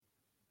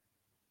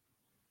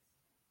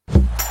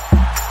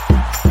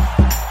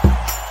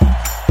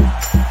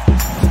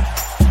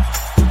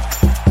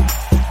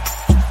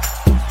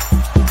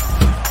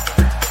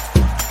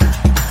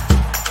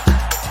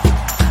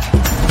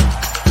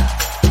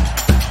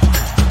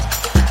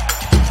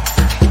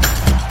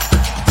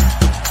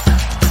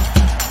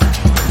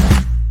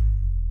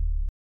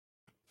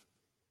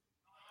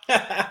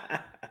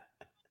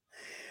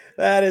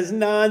That is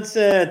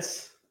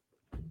nonsense.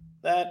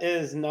 That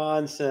is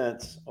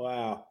nonsense.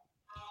 Wow.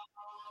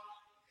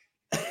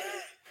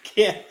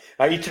 Yeah.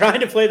 Are you trying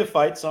to play the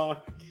fight song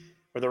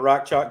or the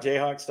Rock Chalk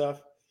Jayhawk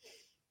stuff?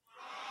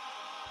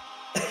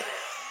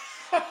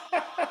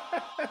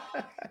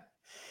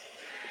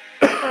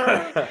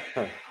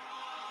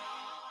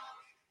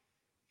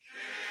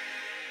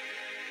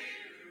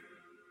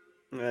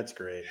 That's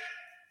great.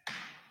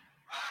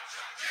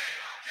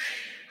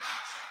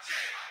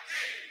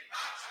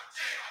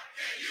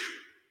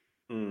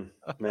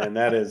 Man,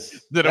 that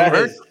is. Did it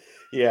work?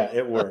 Yeah,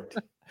 it worked.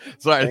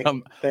 Sorry,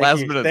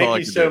 last you, minute. Thank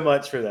you so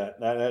much for that.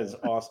 That is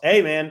awesome.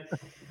 Hey, man,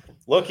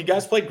 look, you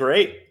guys played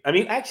great. I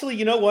mean, actually,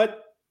 you know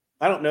what?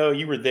 I don't know.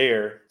 You were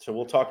there, so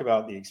we'll talk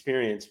about the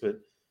experience, but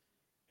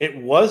it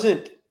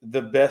wasn't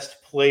the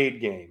best played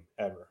game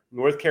ever.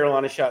 North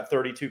Carolina shot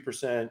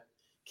 32%.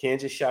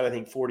 Kansas shot, I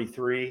think,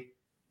 43%.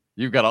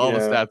 You've got all the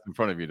stats in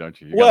front of you,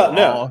 don't you?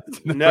 No.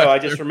 I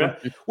just remember.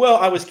 Well,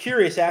 I was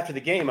curious after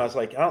the game. I was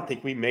like, I don't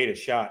think we made a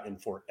shot in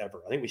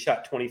forever. I think we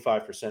shot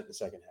 25% in the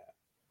second half.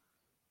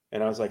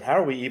 And I was like, how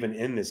are we even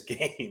in this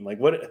game? Like,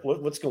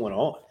 what's going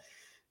on?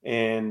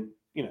 And,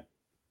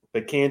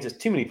 but Kansas,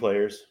 too many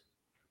players.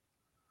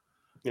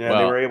 They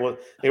were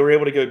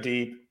able to go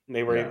deep.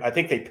 And I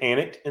think they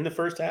panicked in the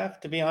first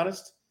half, to be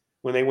honest.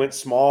 When they went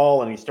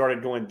small and he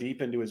started going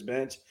deep into his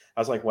bench, I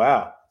was like,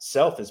 wow,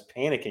 Self is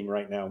panicking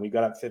right now. We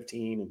got up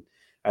 15, and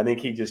I think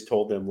he just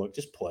told them, look,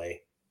 just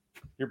play.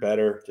 You're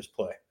better. Just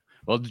play.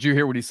 Well, did you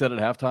hear what he said at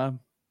halftime?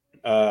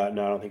 No, I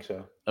don't think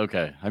so.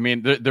 Okay. I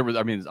mean,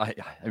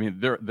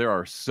 there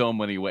are so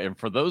many ways. And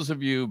for those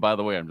of you, by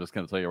the way, I'm just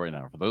going to tell you right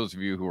now, for those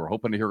of you who are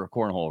hoping to hear a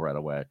cornhole right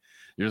away,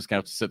 you're just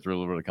going to have to sit through a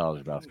little bit of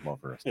college basketball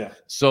first. Yeah.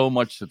 So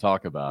much to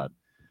talk about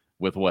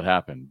with what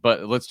happened.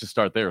 But let's just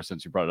start there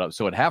since you brought it up.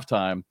 So at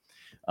halftime,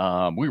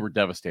 we were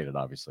devastated,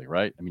 obviously,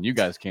 right? I mean, you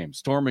guys came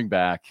storming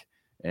back,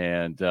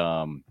 and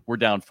we're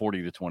down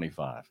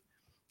 40-25.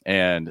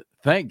 And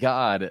thank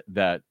God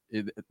that's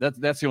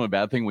the only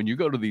bad thing when you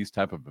go to these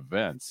type of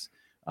events.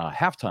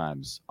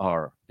 Halftimes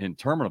are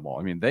interminable.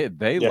 I mean,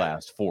 they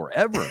last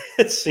forever.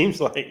 It seems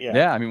like,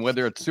 yeah. I mean,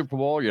 whether it's Super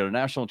Bowl, or you're at a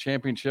national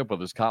championship,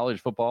 whether it's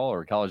college football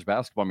or college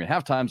basketball. I mean,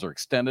 halftimes are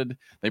extended.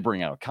 They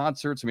bring out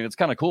concerts. I mean, it's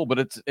kind of cool, but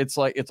it's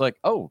like,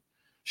 oh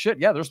shit,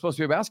 yeah, there's supposed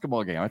to be a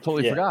basketball game. I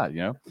totally forgot,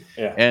 Yeah.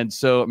 And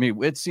so, I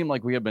mean, it seemed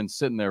like we had been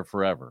sitting there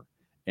forever.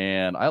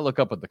 And I look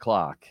up at the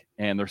clock,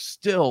 and there's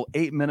still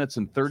 8 minutes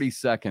and 30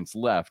 seconds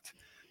left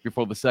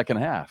before the second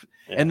half.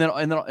 Yeah.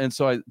 And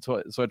so I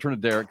turned to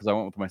Derek because I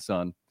went with my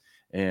son,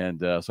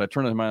 and so I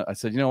turned to him. I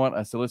said, you know what?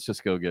 I said,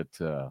 let's go get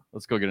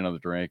another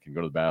drink and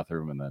go to the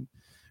bathroom, and then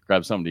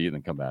grab something to eat and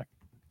then come back.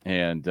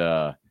 And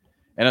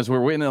as we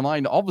were waiting in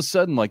line, all of a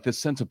sudden, like, this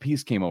sense of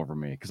peace came over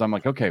me because I'm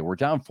like, okay, we're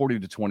down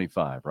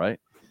 40-25, right?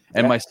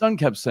 And my son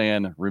kept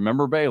saying,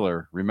 remember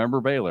Baylor.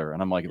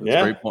 And I'm like, that's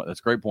a great point. That's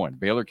a great point.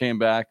 Baylor came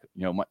back,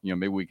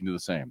 maybe we can do the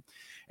same.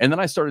 And then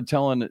I started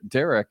telling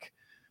Derek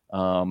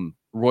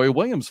Roy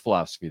Williams'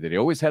 philosophy that he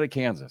always had at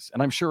Kansas.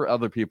 And I'm sure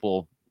other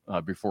people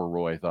before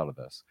Roy thought of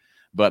this.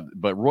 But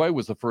Roy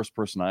was the first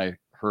person I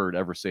heard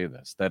ever say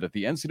this, that at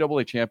the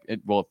NCAA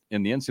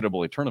in the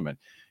NCAA tournament,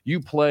 you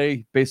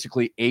play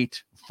basically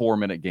 8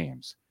 4-minute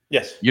games.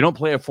 Yes. You don't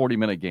play a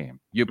 40-minute game.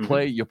 You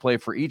play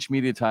for each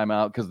media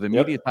timeout because the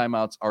media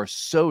timeouts are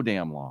so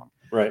damn long.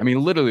 Right. I mean,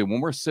 literally,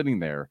 when we're sitting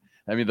there,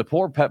 I mean, the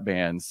poor pep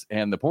bands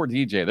and the poor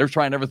DJ, they're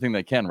trying everything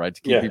they can, right,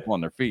 to keep people on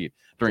their feet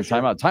during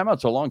timeout.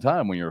 Timeouts are a long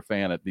time when you're a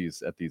fan at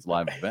these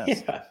live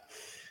events. Yeah.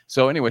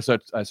 So anyway,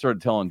 I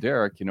started telling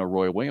Derek,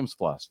 Roy Williams'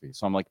 philosophy.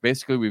 So I'm like,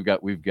 basically, we've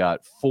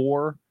got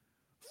 4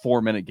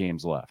 4-minute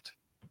games left.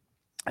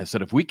 I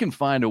said, if we can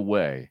find a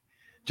way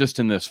just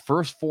in this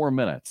first 4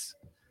 minutes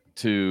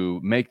to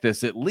make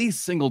this at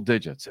least single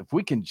digits, if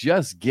we can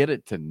just get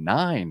it to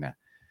 9,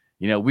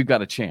 we've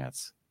got a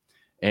chance.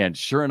 And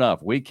sure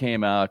enough, we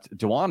came out.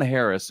 DeJuan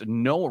Harris,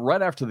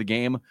 right after the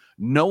game,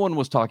 no one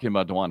was talking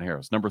about DeJuan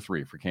Harris, number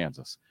 3 for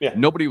Kansas. Yeah.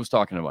 Nobody was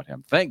talking about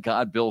him. Thank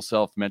God Bill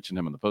Self mentioned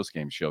him in the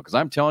postgame show, because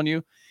I'm telling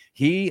you,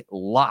 he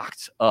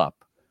locked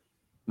up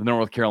the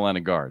North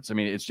Carolina guards. I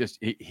mean, it's just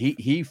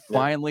he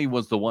finally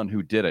was the one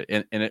who did it.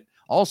 And it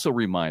also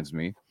reminds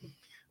me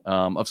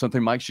of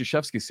something Mike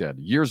Krzyzewski said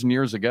years and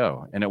years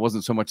ago, and it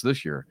wasn't so much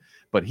this year.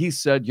 But he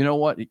said, you know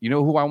what? You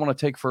know who I want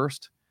to take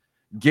first?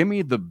 Give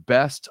me the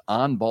best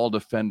on-ball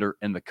defender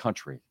in the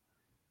country.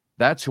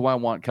 That's who I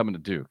want coming to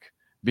Duke.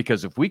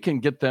 Because if we can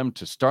get them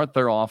to start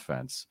their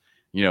offense,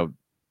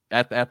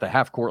 at the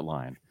half-court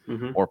line,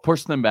 or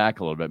push them back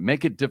a little bit,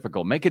 make it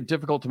difficult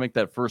to make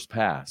that first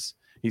pass.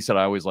 He said,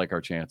 I always like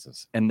our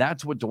chances. And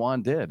that's what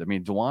DeJuan did. I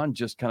mean, DeJuan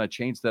just kind of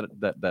changed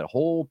that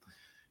whole,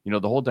 the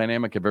whole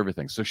dynamic of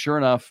everything. So sure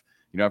enough,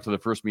 after the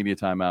first media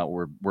timeout,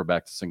 we're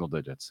back to single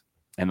digits.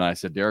 And I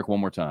said, Derek, one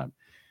more time.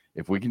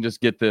 If we can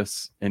just get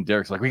this, and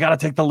Derek's like, we got to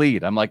take the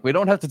lead. I'm like, we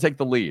don't have to take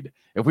the lead.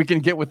 If we can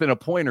get within a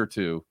point or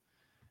two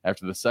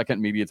after the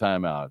second media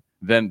timeout,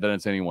 then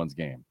it's anyone's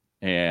game.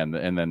 And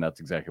then that's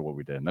exactly what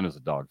we did. And then it was a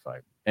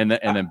dogfight. And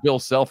then Bill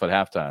Self at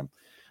halftime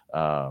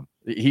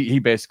He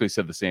basically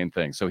said the same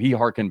thing. So he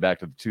hearkened back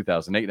to the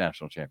 2008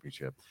 national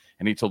championship,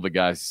 and he told the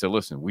guys, he said,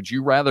 listen, would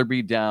you rather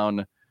be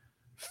down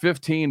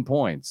 15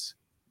 points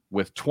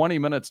with 20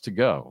 minutes to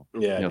go?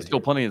 Yeah,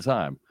 still plenty of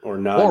time.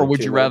 Or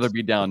would you rather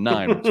be down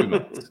 9 with 2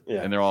 minutes?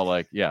 Yeah. And they're all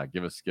like, yeah,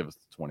 give us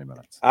 20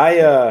 minutes.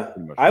 I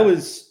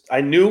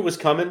knew it was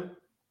coming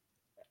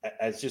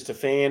as just a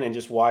fan and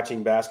just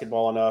watching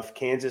basketball enough.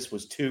 Kansas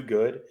was too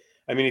good.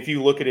 I mean, if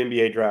you look at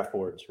NBA draft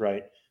boards,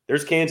 right,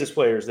 there's Kansas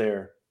players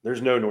there.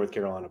 There's no North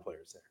Carolina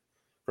players there.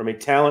 From a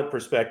talent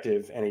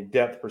perspective and a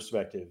depth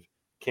perspective,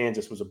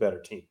 Kansas was a better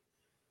team.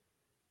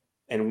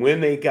 And when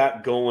they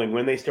got going,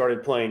 when they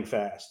started playing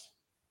fast,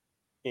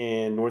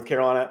 and North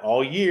Carolina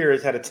all year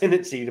has had a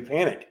tendency to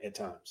panic at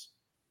times.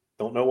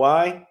 Don't know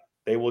why.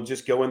 They will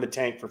just go in the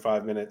tank for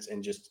 5 minutes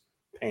and just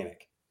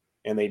panic.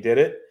 And they did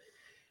it.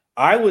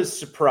 I was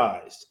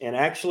surprised. And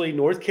actually,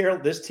 North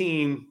Carolina, this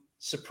team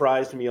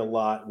surprised me a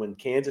lot when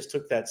Kansas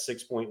took that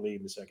 6-point lead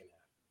in the second half.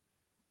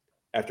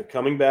 After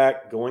coming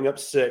back, going up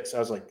 6, I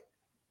was like,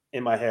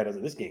 in my head, I was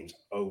like, this game's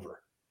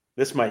over.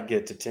 This might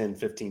get to 10,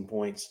 15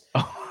 points.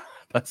 Oh,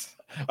 that's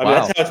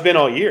how it's been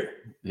all year.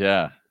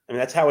 Yeah. I mean,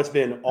 that's how it's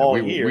been all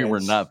year. We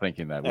were not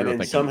thinking that. And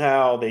then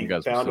somehow they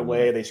found a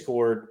way. They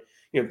scored,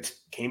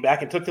 came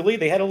back and took the lead.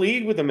 They had a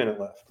lead with a minute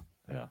left.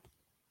 Yeah.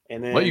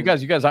 And then, well, you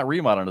guys out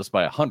remodeled us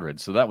by 100,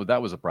 so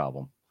that was a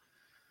problem.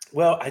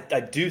 Well, I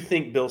do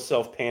think Bill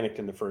Self panicked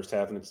in the first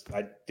half, and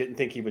I didn't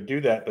think he would do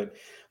that. But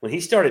when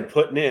he started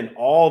putting in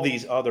all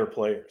these other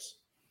players,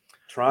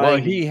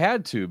 he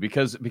had to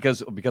because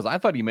I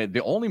thought he made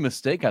the only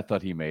mistake I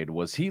thought he made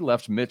was he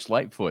left Mitch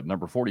Lightfoot,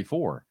 number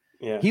 44.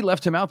 Yeah. He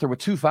left him out there with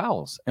 2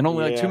 fouls and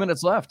only like 2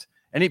 minutes left,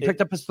 and he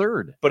picked up his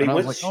third. But I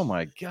was like, "Oh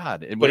my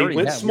god!" But he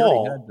went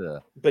small.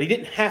 But he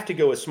didn't have to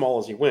go as small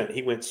as he went.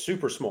 He went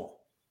super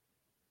small,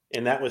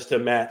 and that was to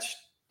match.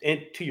 And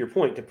to your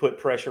point, to put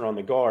pressure on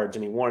the guards,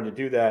 and he wanted to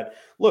do that.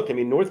 Look, I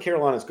mean, North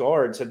Carolina's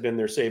guards had been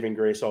their saving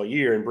grace all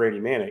year, and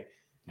Brady Manek.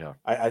 Yeah,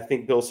 I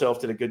think Bill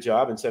Self did a good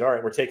job and said, "All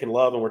right, we're taking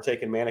Love and we're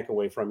taking Manek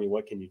away from you.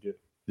 What can you do?"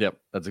 Yep,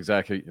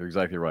 you're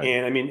exactly right.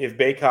 And I mean, if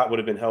Baycott would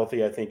have been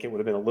healthy, I think it would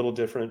have been a little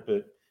different,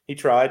 but he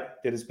tried,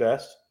 did his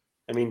best.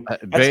 I mean,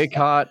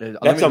 Baycott.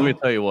 Let me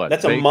tell you what.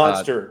 That's Baycott, a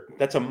monster.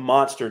 That's a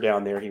monster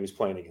down there he was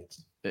playing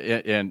against.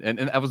 And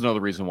that was another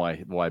reason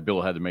why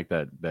Bill had to make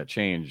that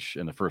change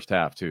in the first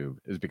half too,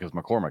 is because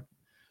McCormick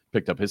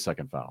picked up his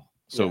second foul.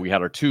 So we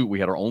had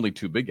our only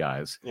 2 big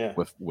guys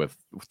with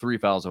 3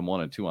 fouls on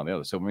one and 2 on the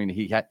other. So I mean,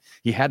 he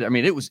had. I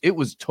mean, it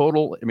was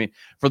total. I mean,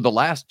 for the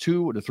last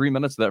 2 to 3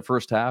 minutes of that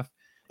first half,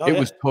 it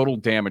was total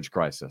damage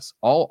crisis.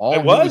 All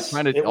he was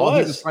trying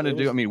to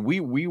do. I mean,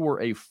 we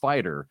were a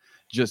fighter,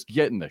 just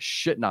getting the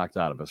shit knocked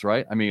out of us,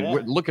 right? I mean,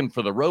 we're looking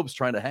for the ropes,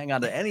 trying to hang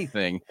on to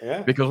anything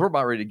because we're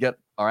about ready to get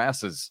our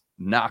asses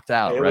knocked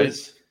out,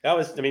 right?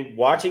 I mean,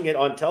 watching it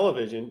on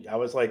television, I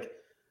was like,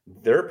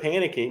 they're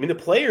panicking. I mean, the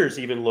players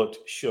even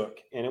looked shook,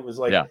 and it was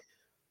like,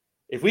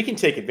 if we can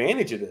take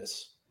advantage of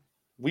this,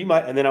 we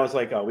might. And then I was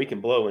like, oh, we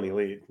can blow any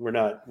lead. We're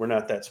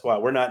not that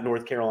squad. We're not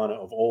North Carolina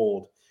of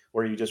old,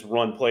 where you just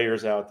run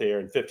players out there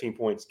and 15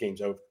 points,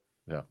 game's over.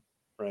 Yeah.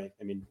 Right.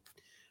 I mean,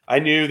 I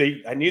knew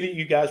that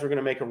you guys were going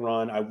to make a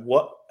run.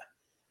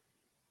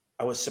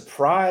 I was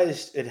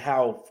surprised at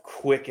how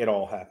quick it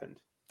all happened.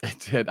 It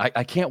did.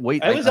 I can't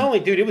wait. It was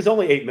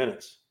only 8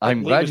 minutes.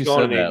 I'm glad you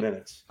said that. 8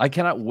 minutes. I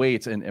cannot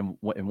wait. And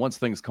once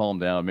things calm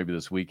down, maybe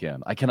this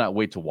weekend, I cannot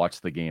wait to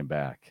watch the game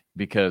back,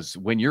 because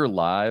when you're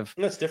live,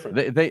 that's different.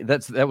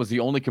 That was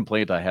the only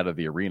complaint I had of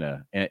the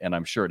arena. And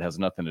I'm sure it has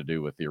nothing to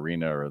do with the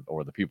arena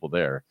or the people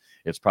there.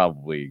 It's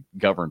probably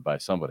governed by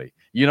somebody.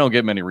 You don't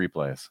get many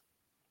replays.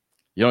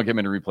 You don't get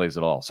many replays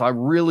at all. So I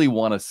really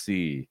want to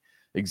see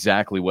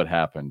exactly what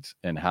happened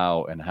and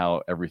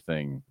how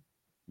everything,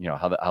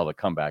 how the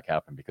comeback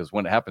happened, because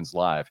when it happens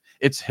live,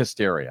 it's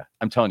hysteria.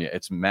 I'm telling you,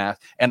 it's math.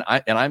 And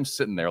I'm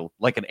sitting there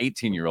like an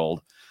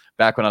 18-year-old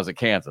back when I was at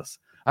Kansas.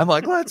 I'm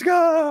like, let's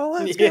go.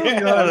 Sure.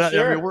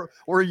 I mean,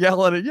 we're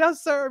yelling it.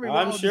 Yes, sir. I mean,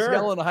 I'm sure. Just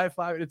yelling a high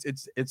five.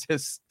 It's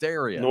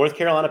hysteria. North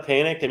Carolina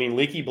panicked. I mean,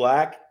 Leaky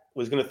Black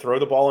was going to throw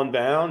the ball in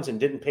bounds and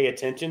didn't pay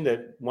attention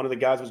that one of the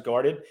guys was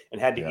guarded and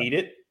had to eat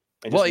it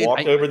and just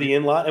walked over the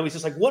in line. And was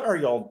just like, what are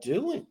y'all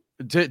doing?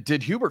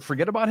 Did Hubert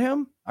forget about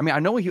him? I mean, I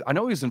know he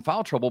was in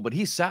foul trouble, but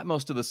he sat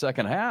most of the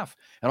second half,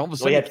 and all of a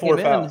sudden he had 4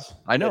 fouls.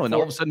 I know, and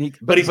all of a sudden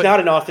but he's not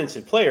an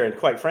offensive player, and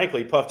quite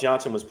frankly, Puff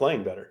Johnson was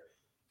playing better.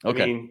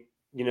 Okay, I mean,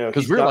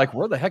 because we were like,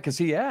 where the heck is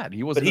he at?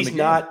 He wasn't.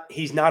 But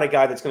he's not a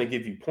guy that's going to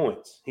give you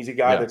points. He's a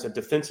guy that's a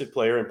defensive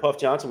player, and Puff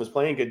Johnson was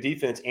playing good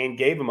defense and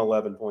gave him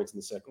 11 points in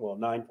the second. Well,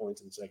 9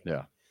 points in the second.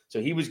 Yeah. So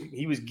he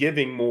was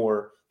giving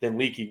more than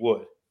Leaky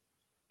would.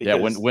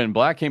 Because, when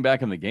Black came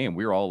back in the game,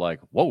 we were all like,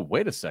 whoa,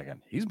 wait a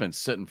second. He's been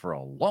sitting for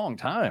a long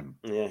time.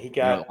 Yeah, he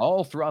got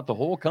all throughout the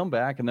whole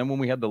comeback. And then when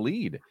we had the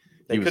lead,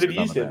 they could have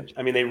used him.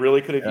 I mean, they really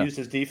could have used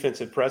his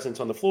defensive presence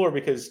on the floor,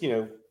 because,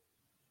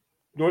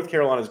 North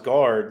Carolina's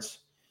guards,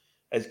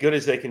 as good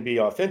as they can be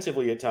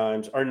offensively at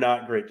times, are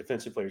not great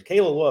defensive players.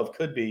 Caleb Love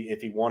could be if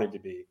he wanted to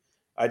be.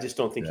 I just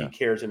don't think he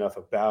cares enough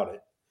about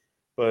it.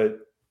 But,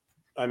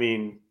 I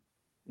mean,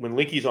 when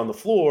Leakey's on the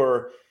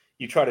floor,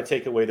 you try to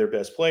take away their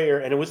best player.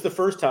 And it was the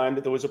first time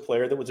that there was a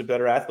player that was a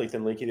better athlete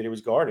than Leakey that he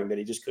was guarding, that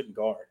he just couldn't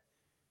guard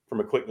from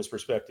a quickness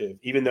perspective,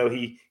 even though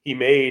he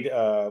made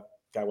God,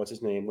 what's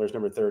his name? Where's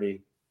number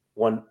 30?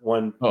 One.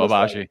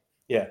 Agbaji.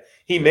 Yeah.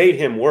 He made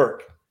him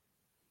work,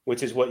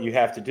 which is what you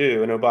have to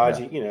do. And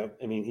Agbaji,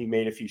 he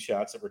made a few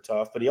shots that were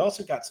tough, but he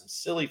also got some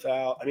silly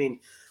foul. I mean,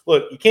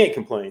 look, you can't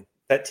complain.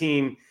 That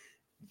team,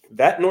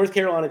 that North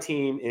Carolina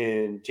team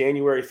in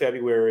January,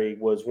 February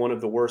was one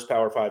of the worst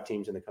Power 5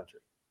 teams in the country.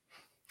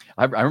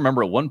 I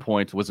remember at one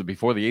point, was it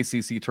before the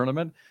ACC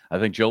tournament? I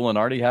think Joe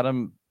Lunardi had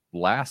him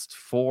last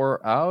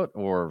 4 out,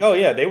 or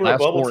they were a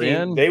bubble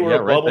team. They were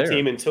a bubble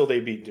team until they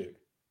beat Duke.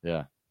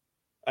 Yeah.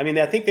 I mean,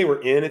 I think they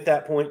were in at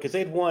that point because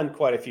they'd won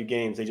quite a few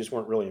games. They just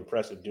weren't really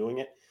impressive doing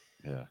it.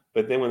 Yeah.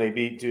 But then when they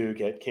beat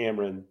Duke at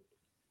Cameron,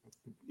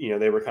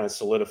 they were kind of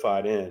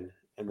solidified in.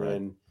 And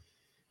then,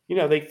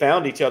 they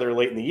found each other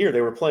late in the year.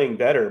 They were playing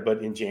better.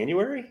 But in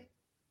January,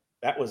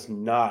 that was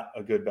not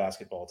a good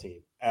basketball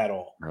team at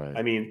all. Right.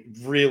 I mean,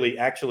 really,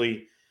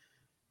 actually,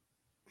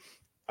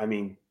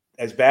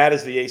 as bad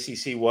as the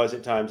ACC was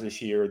at times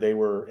this year, they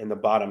were in the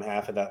bottom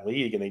half of that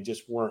league, and they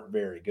just weren't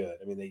very good.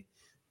 I mean,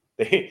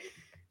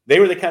 they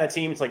were the kind of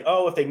team. It's like,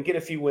 if they can get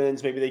a few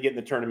wins, maybe they get in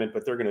the tournament,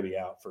 but they're going to be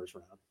out first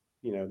round.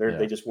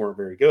 They just weren't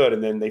very good.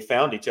 And then they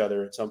found each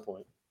other at some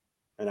point.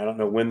 And I don't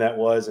know when that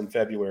was in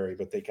February,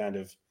 but they kind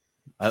of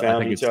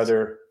found each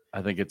other.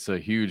 I think it's a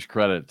huge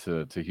credit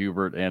to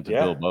Hubert and to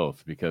Bill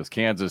both, because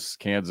Kansas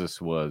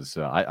was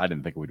I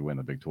didn't think we'd win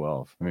the Big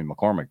 12. I mean,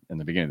 McCormick in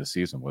the beginning of the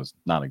season was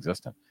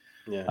non-existent.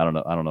 Yeah. I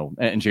don't know.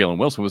 And Jalen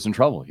Wilson was in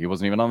trouble. He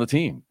wasn't even on the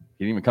team.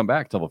 He didn't even come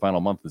back till the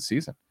final month of the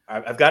season.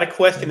 I've got a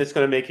question that's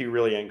going to make you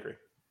really angry.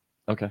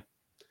 Okay.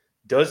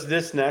 Does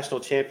this national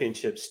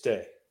championship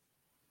stay?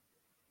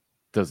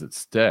 Does it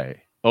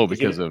stay? Oh,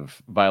 because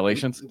of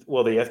violations?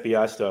 Well, the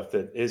FBI stuff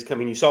that is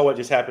coming. You saw what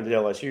just happened to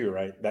LSU,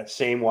 right? That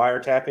same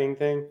wiretapping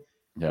thing.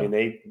 Yeah. I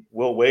mean,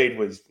 Will Wade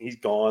he's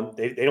gone.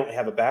 They don't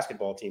have a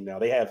basketball team now.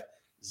 They have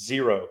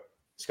 0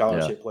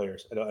 scholarship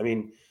players. I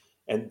mean,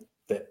 and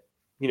that,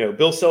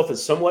 Bill Self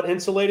is somewhat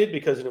insulated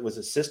because it was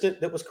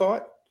assistant that was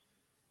caught.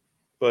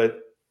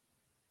 But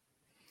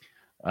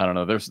I don't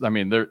know.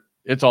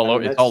 It's all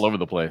over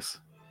the place.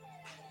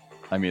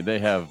 I mean, they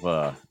have.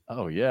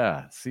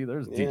 See,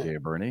 there's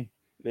DJ Bernie.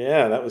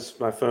 Yeah, that was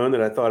my phone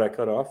that I thought I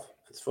cut off.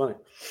 It's funny.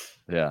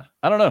 Yeah,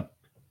 I don't know.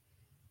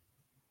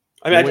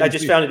 I mean, I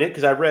just found it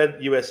because I read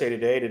USA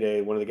Today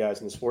today. One of the guys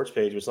in the sports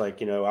page was like,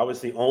 I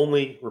was the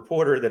only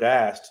reporter that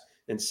asked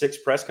in 6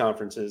 press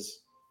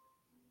conferences,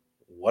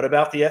 what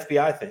about the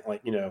FBI thing?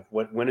 Like,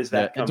 when is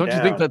that come Don't down?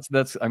 you think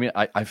that's? I mean,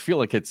 I feel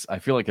like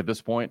at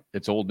this point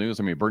it's old news.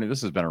 I mean, Bernie,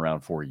 this has been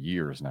around for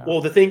years now. Well,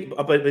 the thing,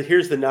 but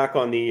here's the knock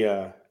on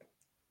the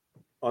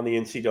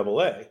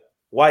NCAA.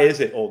 Why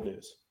is it old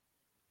news?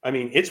 I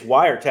mean, it's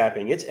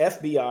wiretapping. It's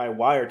FBI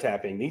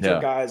wiretapping. These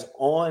are guys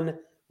on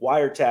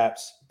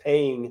wiretaps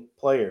paying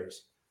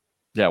players.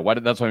 Yeah,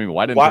 that's what I mean.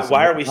 Why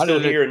are we still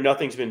here and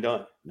nothing's been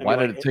done? Why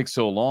did it take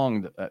so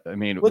long? I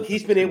mean, look,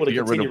 he's been able to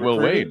get rid of Will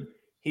Wade.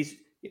 He's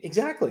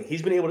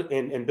been able to,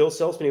 and Bill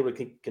Self's been able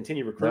to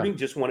continue recruiting.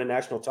 Just won a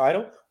national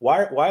title.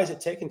 Why is it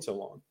taking so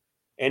long?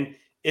 And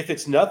if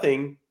it's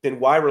nothing, then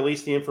why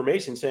release the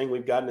information saying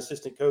we've got an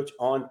assistant coach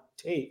on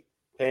tape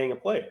paying a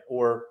player,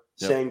 or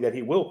saying that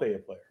he will pay a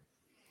player?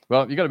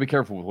 Well, you got to be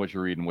careful with what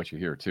you read and what you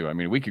hear too. I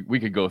mean, we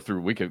could go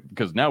through,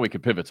 because now we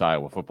could pivot to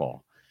Iowa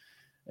football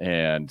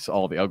and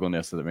all the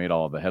ugliness that made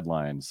all of the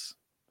headlines.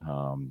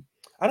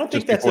 I don't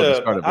think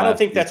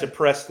that's a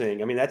press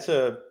thing. I mean,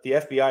 the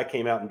FBI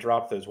came out and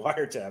dropped those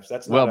wiretaps.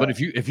 That's not but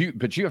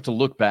you have to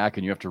look back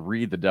and you have to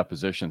read the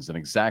depositions and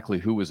exactly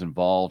who was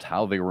involved,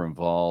 how they were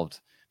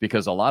involved,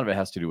 because a lot of it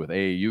has to do with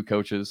AAU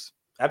coaches.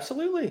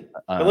 Absolutely.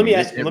 But let me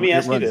ask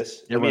you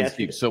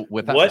this. So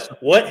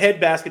what head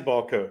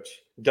basketball coach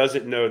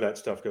doesn't know that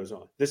stuff goes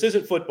on? This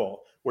isn't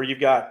football where you've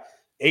got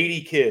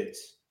 80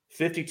 kids,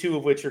 52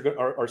 of which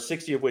are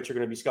 60 of which are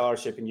going to be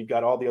scholarship, and you've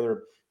got all the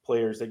other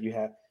players that you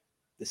have.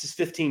 This is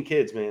 15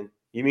 kids, man.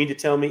 You mean to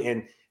tell me?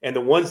 And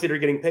the ones that are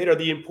getting paid are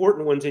the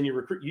important ones in your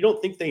recruit. You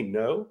don't think they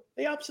know?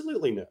 They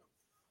absolutely know.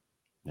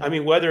 Yeah. I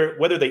mean,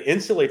 whether they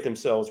insulate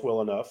themselves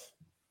well enough,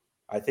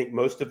 I think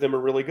most of them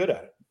are really good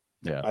at it.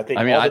 Yeah, I think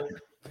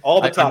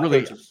all the top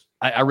coaches.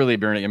 I really,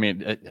 Bernie. I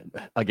mean,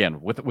 again,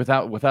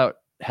 without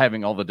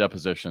having all the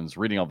depositions,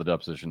 reading all the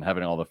deposition,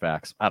 having all the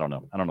facts, I don't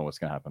know what's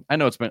going to happen.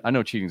 I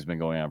know cheating's been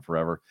going on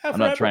forever. I'm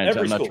not trying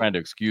to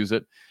excuse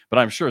it, but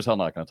I'm sure as hell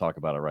not going to talk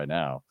about it right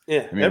now.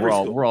 Yeah, I mean, we're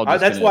all.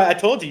 That's why I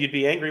told you you'd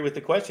be angry with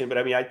the question. But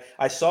I mean,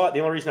 I saw it. The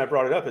only reason I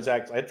brought it up is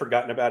I had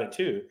forgotten about it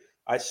too.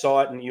 I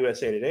saw it in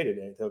USA Today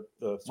today.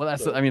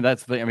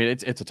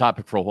 It's a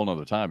topic for a whole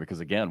nother time,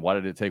 because again, why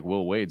did it take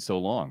Will Wade so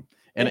long?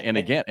 And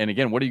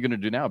again, what are you going to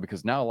do now?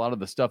 Because now a lot of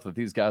the stuff that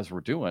these guys were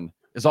doing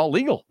is all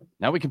legal.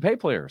 Now we can pay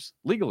players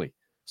legally.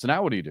 So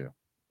now what do you do?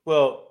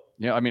 Well,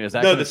 I mean, is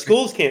that the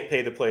schools can't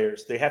pay the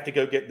players. They have to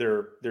go get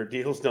their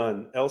deals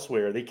done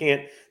elsewhere. They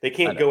can't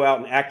go out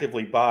and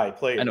actively buy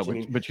players. I know,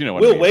 but you know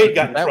what Will Wade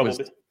got in trouble.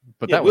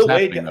 But that was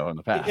happening though in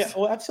the past. Yeah,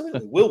 well,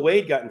 absolutely. Will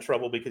Wade got in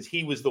trouble because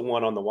he was the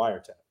one on the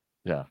wiretap.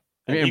 Yeah,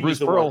 I mean, Bruce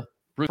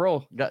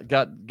Pearl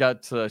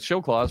got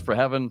show clause for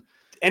having,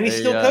 and he's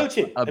still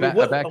coaching a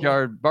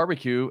backyard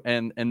barbecue,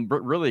 and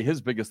really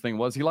his biggest thing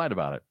was he lied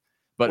about it.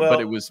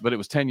 But it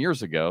was 10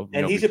 years ago.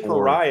 And he's a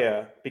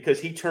pariah because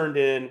he turned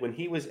in when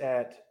he was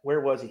at, where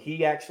was he?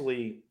 He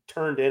actually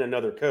turned in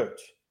another coach,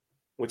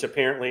 which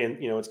apparently,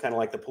 and it's kind of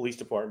like the police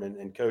department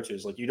and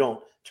coaches, like you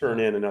don't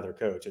turn in another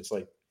coach. It's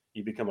like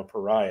you become a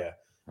pariah.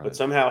 Right. But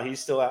somehow he's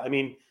still out. I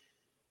mean,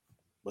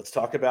 let's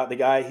talk about the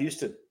guy at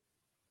Houston,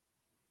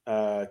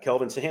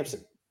 Kelvin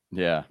Sampson.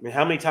 Yeah. I mean,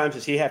 how many times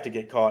does he have to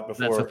get caught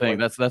before? That's the thing.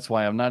 That's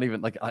why I'm not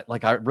even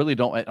I really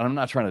don't. I'm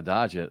not trying to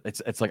dodge it.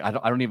 It's like I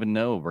don't even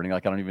know, Bernie.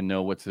 Like I don't even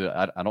know what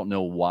to. I don't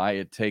know why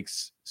it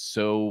takes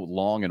so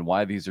long and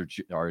why these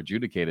are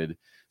adjudicated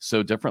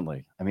so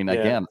differently. I mean,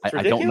 again,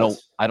 I don't know.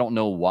 I don't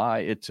know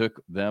why it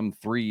took them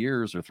 3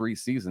 years or 3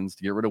 seasons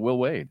to get rid of Will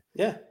Wade.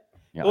 Yeah.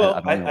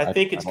 Well, I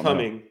think it's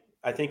coming.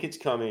 I think it's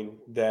coming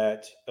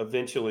that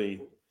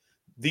eventually.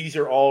 These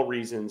are all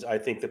reasons I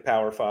think the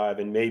Power Five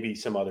and maybe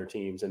some other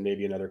teams and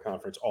maybe another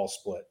conference all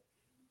split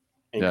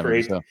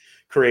and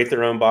create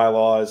their own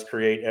bylaws,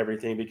 create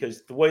everything,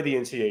 because the way the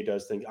NCAA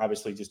does things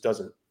obviously just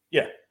doesn't.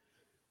 Yeah.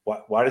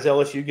 Why does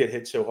LSU get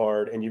hit so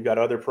hard and you've got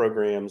other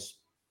programs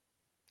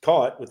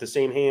caught with the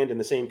same hand in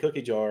the same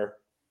cookie jar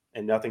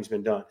and nothing's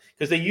been done?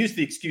 Because they used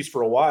the excuse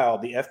for a while,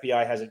 the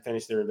FBI hasn't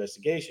finished their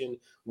investigation.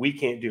 We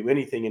can't do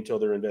anything until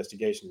their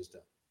investigation is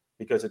done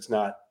because it's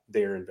not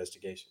their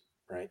investigation,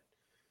 right?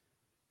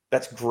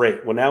 That's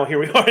great. Well, now here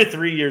we are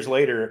 3 years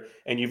later,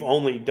 and you've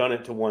only done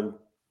it to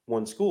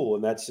one school,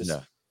 and that's just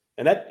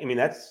and that. I mean,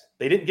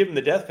 they didn't give him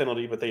the death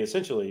penalty, but they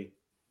essentially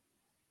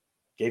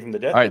gave him the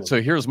death penalty. All right.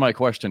 So here's my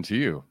question to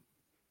you: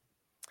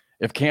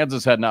 if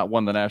Kansas had not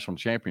won the national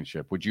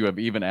championship, would you have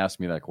even asked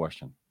me that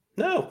question?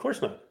 No, of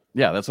course not.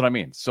 Yeah, that's what I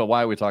mean. So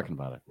why are we talking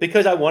about it?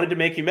 Because I wanted to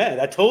make you mad.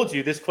 I told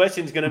you this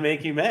question is going to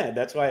make you mad.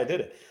 That's why I did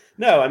it.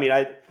 No, I mean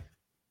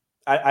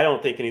I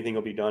don't think anything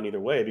will be done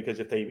either way, because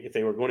if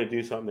they were going to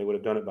do something, they would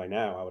have done it by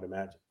now, I would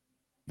imagine.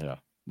 Yeah.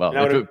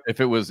 Well, if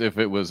it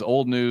was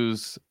old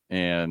news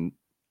and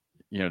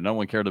no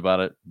one cared about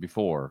it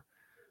before,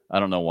 I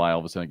don't know why all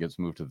of a sudden it gets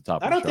moved to the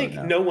top. I don't think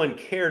no one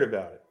cared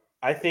about it.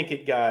 I think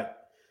it got.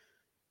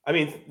 I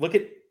mean, look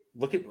at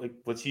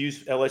let's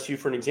use LSU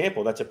for an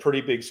example. That's a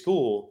pretty big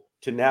school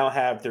to now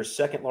have their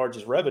second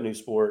largest revenue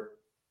sport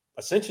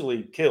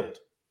essentially killed.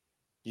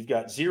 You've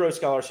got 0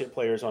 scholarship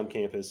players on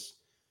campus.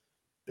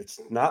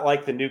 It's not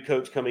like the new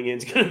coach coming in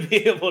is going to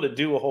be able to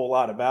do a whole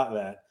lot about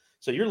that.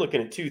 So you're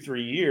looking at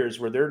 2-3 years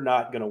where they're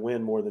not going to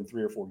win more than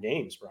 3 or 4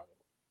 games, probably.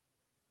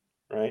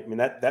 Right? I mean,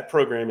 that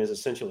program is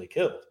essentially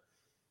killed.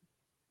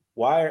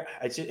 Why?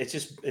 It's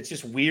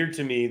just weird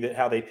to me that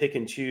how they pick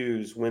and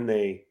choose when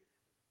they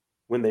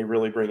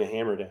really bring a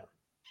hammer down.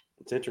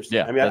 It's interesting.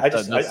 Yeah, I mean, I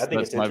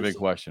think that's my big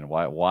question.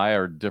 Why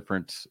are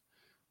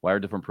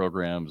different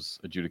programs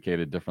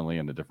adjudicated differently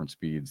and at different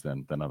speeds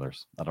than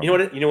others? I don't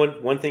know. You know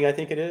what? One thing I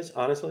think it is,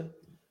 honestly.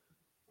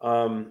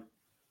 I'm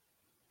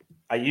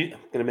going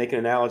to make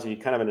kind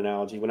of an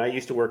analogy. When I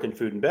used to work in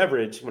food and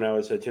beverage, when I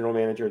was a general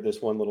manager of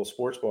this one little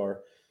sports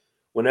bar,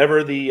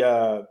 whenever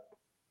the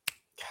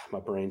my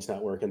brain's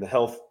not working, the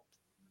health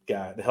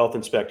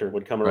inspector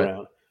would come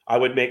around, I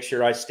would make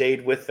sure I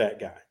stayed with that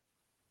guy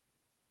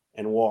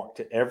and walked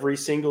to every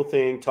single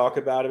thing, talk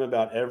about him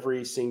about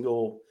every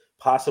single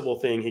possible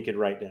thing he could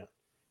write down.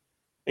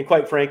 And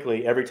quite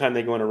frankly, every time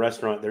they go in a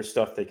restaurant, there's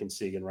stuff they can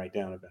see and write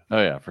down about.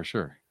 Oh yeah, for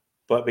sure.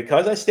 But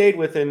because I stayed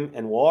with him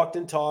and walked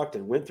and talked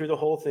and went through the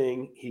whole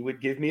thing, he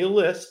would give me a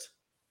list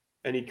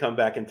and he'd come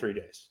back in 3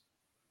 days.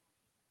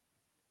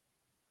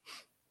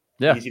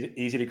 Yeah.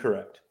 Easy to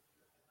correct.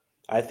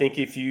 I think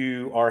if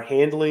you are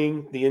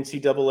handling the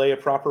NCAA a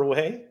proper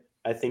way,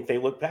 I think they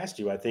look past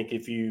you. I think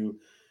if you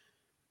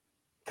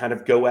kind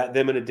of go at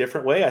them in a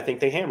different way, I think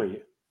they hammer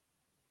you.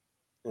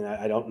 And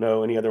I don't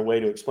know any other way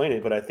to explain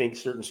it, but I think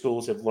certain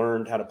schools have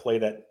learned how to play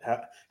that,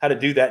 how to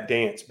do that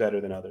dance better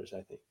than others,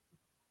 I think.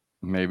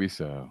 Maybe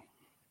so.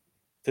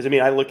 Because, I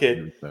mean, I look at,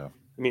 I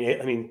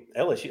mean,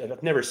 LSU,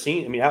 I've never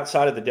seen, I mean,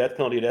 outside of the death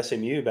penalty at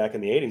SMU back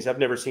in the 80s, I've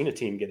never seen a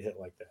team get hit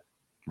like that.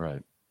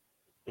 Right.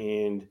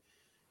 And,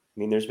 I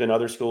mean, there's been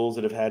other schools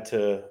that have had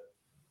to,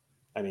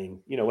 I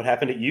mean, what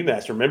happened at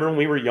UMass? Remember when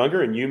we were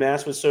younger and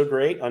UMass was so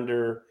great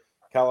under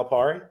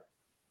Calipari?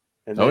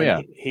 And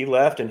then he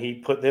left and he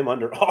put them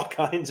under all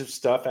kinds of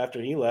stuff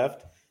after he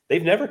left.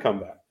 They've never come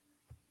back.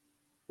 I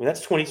mean,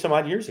 that's 20 some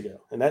odd years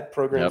ago, and that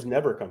program's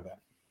never come back.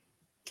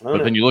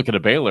 But then you look at a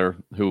Baylor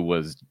who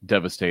was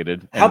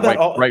devastated, and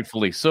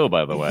rightfully so,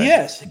 by the way.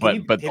 Yes. But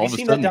have all you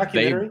seen that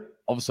documentary?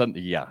 All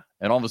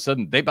of a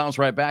sudden they bounce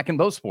right back in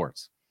both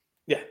sports.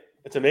 Yeah,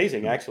 it's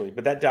amazing, actually.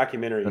 But that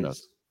documentary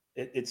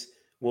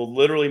will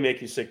literally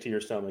make you sick to your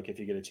stomach if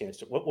you get a chance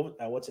to.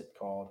 What's it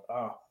called?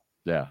 Oh.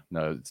 Yeah,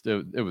 no,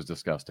 it was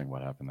disgusting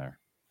what happened there.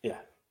 Yeah,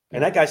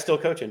 and that guy's still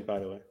coaching, by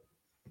the way.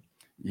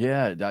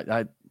 Yeah,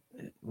 I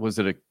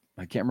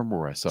can't remember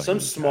where I saw some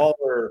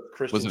smaller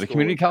Christian. Was it a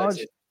community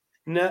college?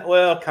 No,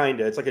 well, kind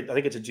of. It's like I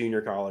think it's a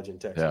junior college in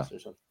Texas or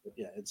something. But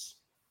yeah, it's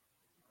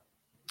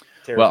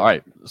terrifying. Well, all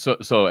right.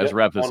 So as we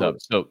wrap this up,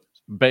 so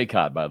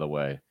Bacot, by the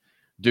way,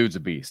 dude's a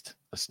beast,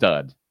 a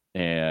stud.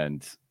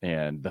 And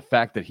the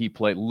fact that he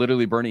played,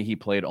 literally, Bernie, he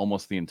played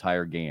almost the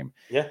entire game.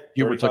 Yeah.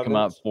 Hubert took him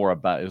out for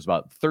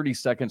about 30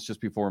 seconds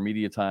just before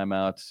media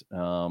timeout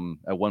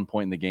at one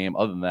point in the game.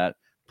 Other than that,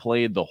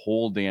 played the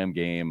whole damn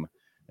game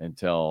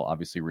until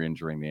obviously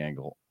re-injuring the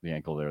ankle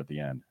there at the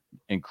end.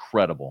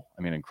 Incredible.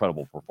 I mean,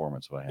 incredible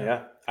performance by him.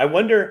 Yeah. I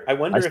wonder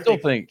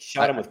if they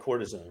shot him with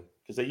cortisone,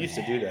 because they used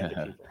to do that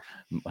to people.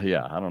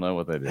 Yeah. I don't know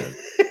what they did.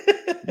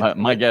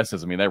 my guess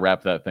is, I mean, they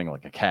wrapped that thing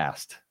like a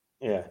cast.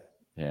 Yeah.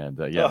 And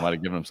it might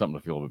have given him something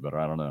to feel a bit better.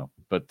 I don't know.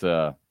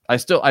 But I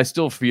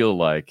still feel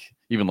like,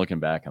 even looking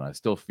back, and I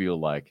still feel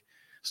like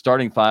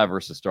starting 5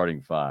 versus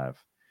starting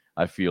 5,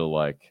 I feel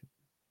like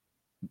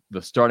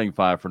the starting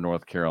 5 for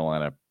North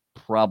Carolina,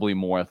 probably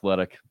more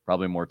athletic,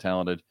 probably more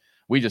talented.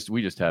 We just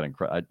had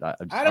incredible.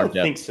 I don't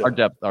think so.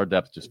 Our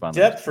depth just found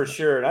depth for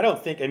sure. And I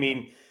don't think, I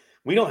mean,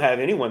 we don't have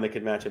anyone that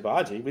could match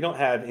Agbaji. We don't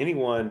have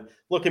anyone.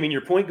 Look, I mean,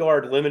 your point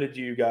guard limited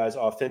you guys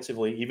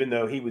offensively, even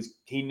though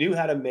he knew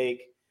how to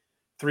make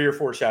 3 or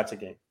 4 shots a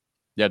game.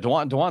 Yeah,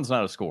 Dewan's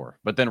not a scorer,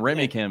 but then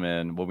Remy came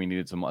in when we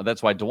needed some.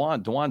 That's why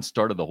Dewan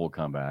started the whole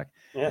comeback,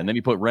 and then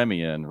he put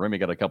Remy in. Remy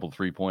got a couple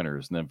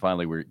 3-pointers, and then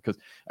finally because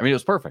I mean it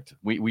was perfect.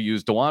 We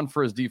used Dewan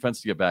for his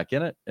defense to get back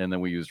in it, and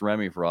then we used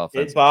Remy for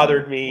offense. It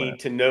bothered me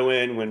to no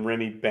end when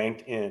Remy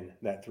banked in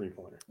that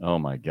 3-pointer. Oh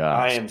my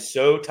gosh! I am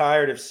so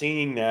tired of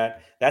seeing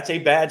that. That's a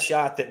bad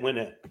shot that went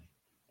in,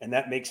 and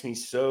that makes me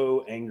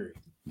so angry.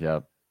 Yeah,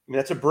 I mean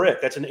that's a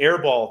brick. That's an air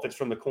ball if it's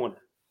from the corner.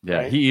 Yeah,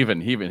 right? he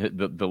even hit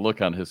the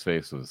look on his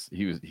face was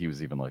he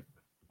was even like.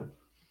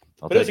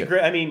 But it was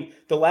great. I mean,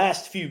 the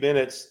last few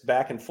minutes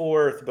back and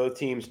forth, both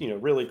teams,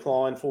 really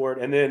clawing for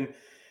it, and then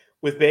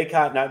with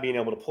Bacot not being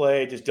able to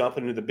play, just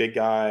dumping into the big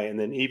guy, and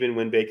then even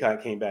when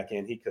Bacot came back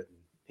in, he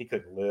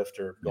couldn't lift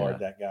or guard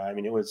that guy. I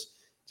mean, it was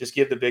just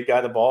give the big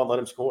guy the ball and let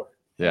him score.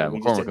 Yeah,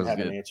 we just didn't have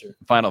an answer.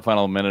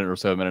 Final minute or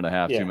so, minute and a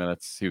half, 2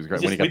 minutes. He was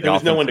great. There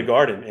was no one to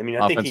guard him. I mean,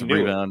 I think he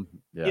knew rebound.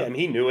 it. Yeah, I mean,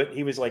 he knew it.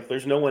 He was like,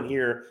 "There's no one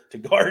here to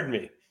guard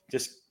me.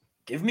 Just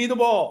give me the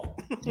ball."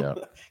 Yeah,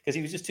 because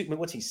he was just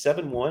what's he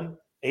 7'1",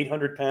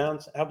 800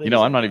 pounds? How big?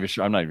 I'm not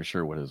even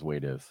sure what his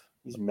weight is.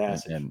 He's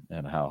massive,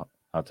 and how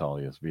tall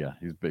he is. But yeah,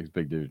 he's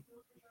big dude.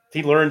 If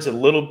he learns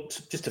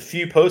just a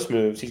few post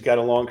moves, he's got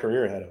a long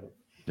career ahead of him.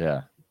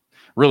 Yeah.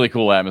 Really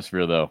cool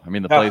atmosphere, though. I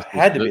mean,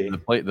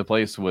 the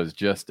place was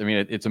just. I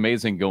mean, it's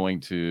amazing going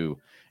to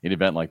an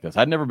event like this.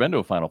 I'd never been to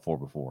a Final Four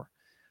before,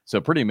 so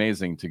pretty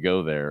amazing to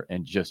go there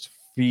and just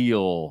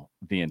feel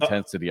the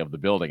intensity of the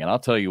building. And I'll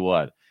tell you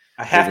what,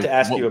 I have to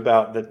ask you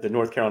about the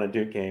North Carolina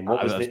Duke game.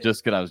 I was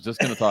just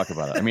gonna talk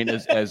about it. I mean,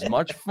 as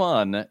much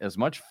fun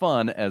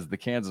as the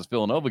Kansas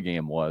Villanova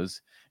game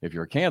was, if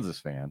you're a Kansas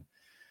fan.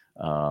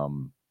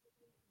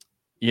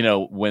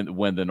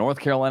 When the North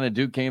Carolina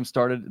Duke game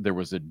started, there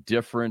was a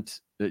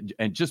different,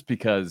 and just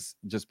because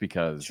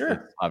sure.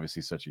 It's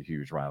obviously such a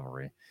huge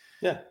rivalry.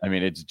 Yeah. I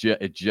mean,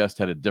 it just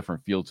had a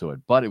different feel to it,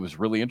 but it was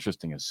really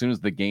interesting. As soon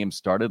as the game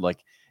started, like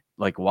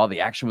while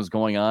the action was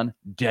going on,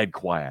 dead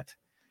quiet.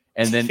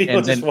 And then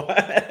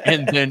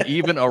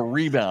even a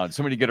rebound,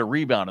 somebody get a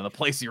rebound and the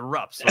place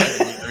erupts.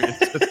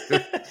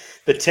 Right?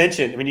 The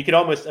tension. I mean, you could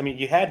almost,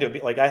 you had to be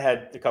like, I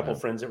had a couple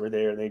of friends that were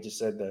there and they just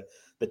said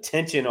the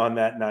tension on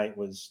that night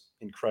was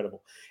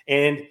incredible.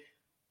 And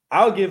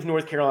I'll give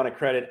North Carolina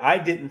credit. I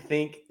didn't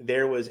think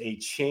there was a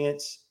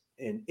chance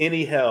in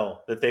any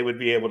hell that they would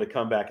be able to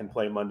come back and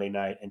play Monday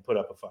night and put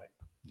up a fight.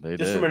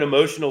 From an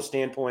emotional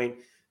standpoint,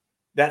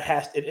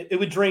 it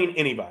would drain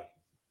anybody.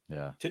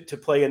 Yeah. To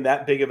play in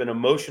that big of an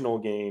emotional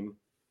game.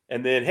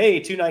 And then, hey,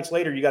 2 nights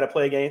later, you got to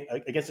play a game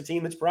against a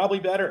team that's probably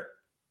better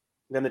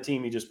than the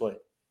team you just played.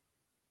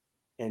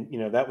 And,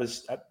 that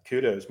was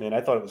kudos, man.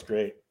 I thought it was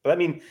great. But,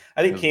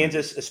 I think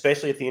Kansas,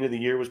 especially at the end of the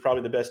year, was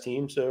probably the best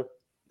team. So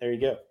there you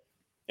go.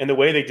 And the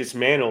way they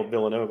dismantled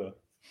Villanova.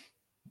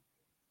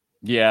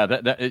 Yeah,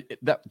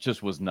 that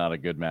just was not a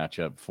good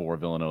matchup for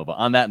Villanova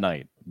on that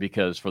night,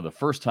 because for the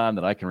first time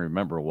that I can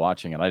remember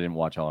watching, and I didn't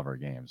watch all of our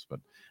games, but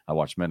I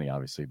watched many,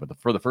 obviously. But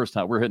for the first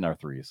time, we're hitting our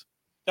threes.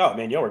 Oh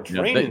man, y'all were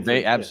training.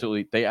 They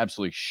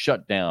absolutely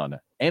shut down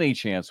any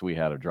chance we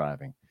had of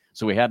driving.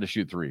 So we had to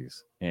shoot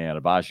threes.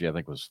 And Agbaji, I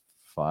think, was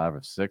 5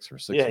 or 6 or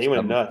 6. Yeah, he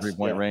went nuts.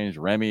 3-point range.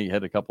 Remy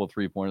hit a couple of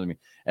 3-pointers. I mean,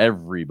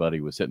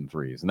 everybody was hitting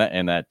threes,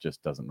 and that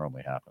just doesn't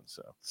normally happen.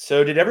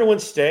 So did everyone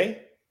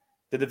stay?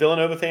 Did the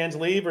Villanova fans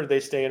leave, or did they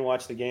stay and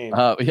watch the game?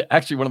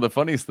 Actually, one of the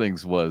funniest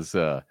things was,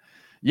 as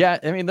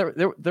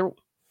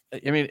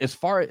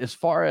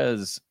far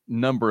as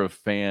number of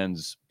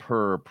fans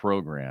per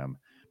program,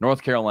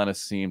 North Carolina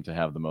seemed to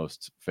have the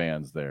most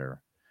fans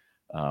there,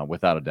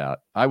 without a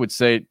doubt. I would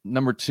say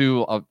number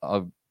 2.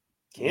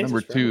 Kansas, number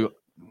 2,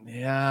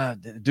 yeah,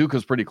 Duke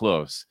was pretty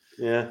close.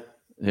 Yeah.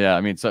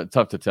 Yeah, so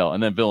tough to tell.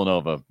 And then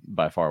Villanova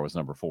by far was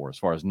number 4 as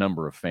far as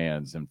number of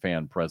fans and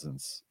fan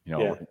presence,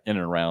 in and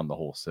around the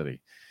whole city.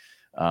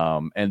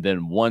 And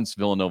then once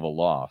Villanova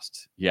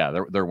lost,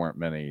 there weren't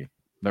many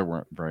there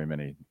weren't very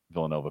many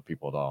Villanova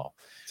people at all.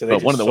 So they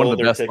one of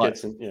the best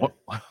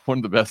one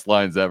of the best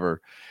lines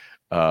ever.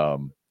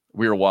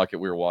 We were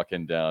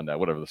walking down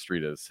whatever the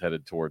street is,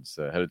 headed towards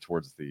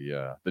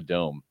the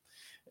dome,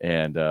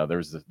 and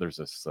there's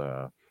this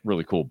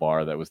really cool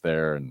bar that was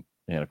there, and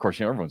of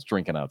course, everyone's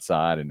drinking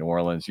outside in New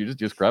Orleans. You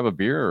just grab a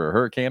beer or a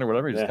Hurricane or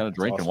whatever, you just kind of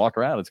drink and walk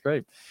around. It's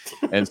great.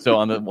 And so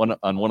on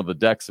one of the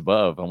decks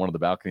above, on one of the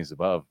balconies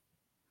above,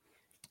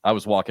 I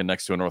was walking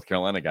next to a North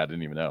Carolina guy I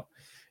didn't even know,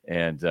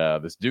 and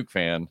this Duke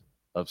fan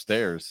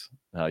upstairs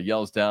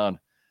yells down,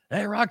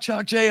 "Hey, Rock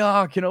Chalk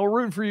Jayhawk, we're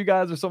rooting for you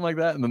guys," or something like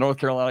that. And the North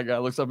Carolina guy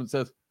looks up and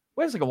says,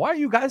 "Wait a second, why are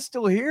you guys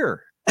still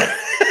here?"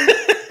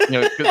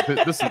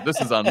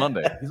 This is on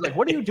Monday. He's like,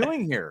 "What are you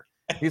doing here?"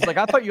 He's like,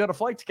 "I thought you had a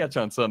flight to catch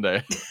on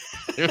Sunday."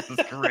 It was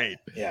great.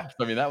 Yeah.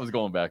 I mean, that was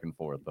going back and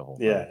forth the whole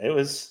time. Yeah, it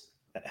was.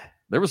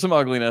 There was some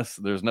ugliness.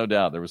 There's no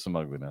doubt there was some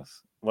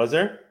ugliness. Was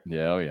there?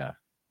 Yeah. Oh, yeah.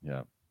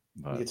 Yeah.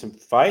 But, you get some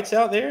fights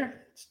out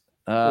there?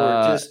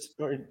 Or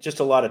just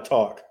a lot of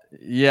talk?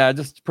 Yeah,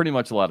 just pretty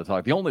much a lot of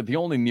talk. The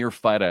only near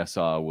fight I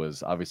saw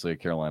was obviously a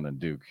Carolina and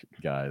Duke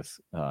guys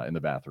in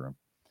the bathroom.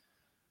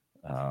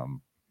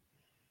 That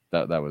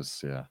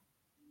was, yeah.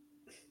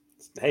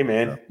 Hey,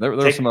 man. There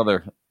were some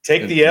other.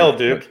 Take the L,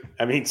 Duke.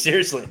 I mean,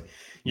 seriously.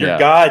 Your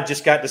God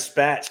just got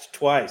dispatched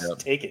twice. Yep.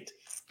 Take it.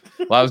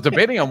 Well, I was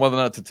debating on whether or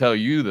not to tell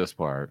you this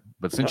part,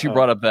 but since you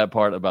brought up that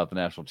part about the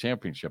national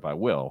championship, I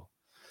will.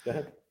 Go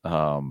ahead.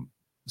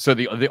 So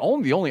the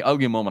only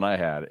ugly moment I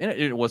had, and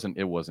it wasn't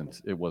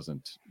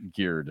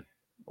geared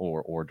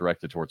or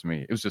directed towards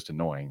me. It was just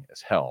annoying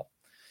as hell.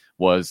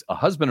 Was a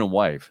husband and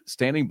wife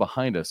standing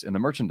behind us in the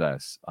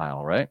merchandise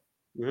aisle, right?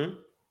 Mm-hmm.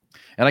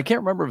 And I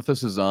can't remember if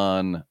this is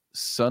on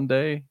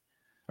Sunday.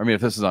 I mean,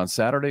 if this is on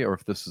Saturday or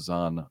if this is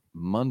on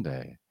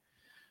Monday.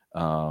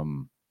 I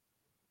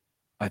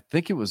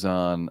think it was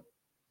on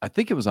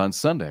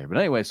Sunday. But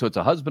anyway, so it's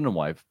a husband and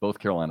wife, both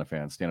Carolina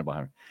fans, standing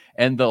behind me.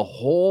 And the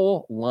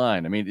whole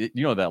line, I mean,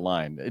 that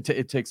line,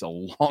 it takes a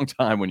long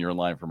time when you're in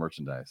line for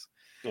merchandise.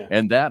 Yeah.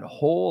 And that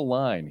whole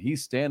line,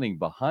 he's standing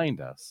behind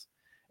us.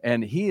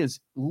 And he is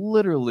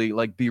literally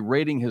like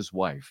berating his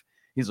wife.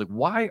 He's like,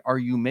 "Why are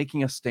you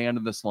making us stand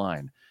in this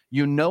line?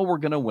 We're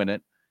going to win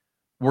it.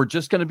 We're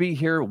just going to be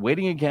here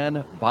waiting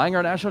again, buying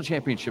our national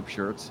championship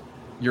shirts.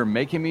 You're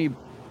making me..."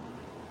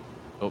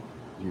 Oh,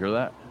 you hear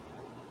that?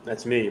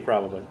 That's me,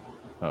 probably.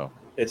 Oh,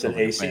 it's an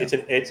AC.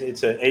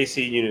 It's an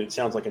AC unit. It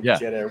sounds like a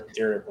jet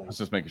airplane. I was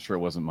just making sure it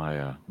wasn't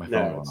my phone.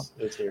 No,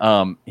 it's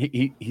here.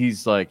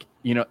 He's like,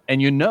 and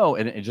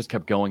it just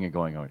kept going and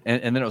going.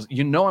 And then it was,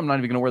 I'm not even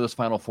going to wear this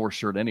Final Four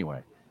shirt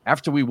anyway.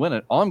 After we win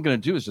it, all I'm going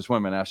to do is just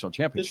win my national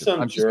championship.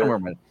 I'm just going to wear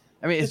my.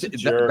 I mean,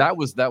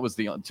 that was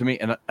to me,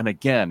 and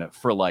again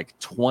for like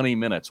 20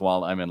 minutes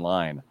while I'm in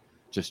line,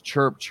 just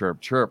chirp.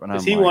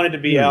 And he wanted to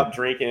be out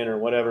drinking or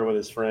whatever with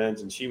his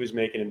friends, and she was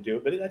making him do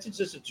it. But that's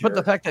just a jerk. But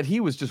the fact that he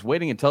was just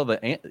waiting until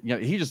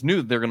he just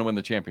knew they're going to win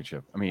the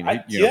championship. I mean,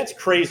 that's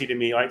crazy to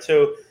me. Right?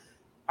 So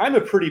I'm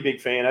a pretty big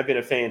fan. I've been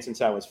a fan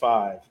since I was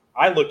 5.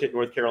 I looked at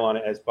North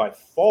Carolina as by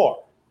far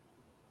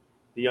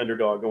the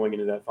underdog going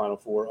into that Final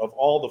Four. Of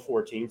all the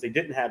 4 teams, they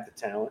didn't have the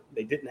talent.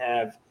 They didn't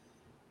have,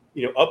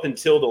 up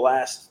until the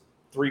last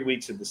 3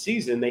 weeks of the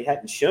season, they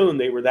hadn't shown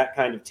they were that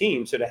kind of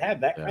team. So to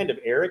have that kind of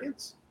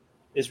arrogance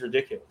is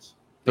ridiculous.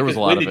 There was a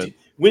lot of it.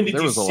 When did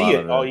you see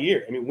it all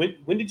year? I mean,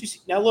 when did you see?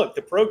 Now, look,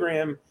 the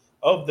program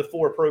of the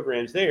 4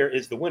 programs there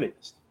is the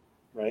winningest,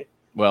 right?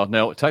 Well,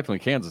 no, technically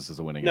Kansas is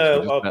the winningest.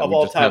 No, of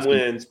all-time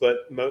wins,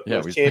 but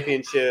most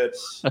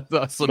championships.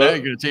 So now you're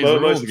going to change the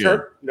rules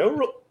again. No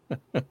rule.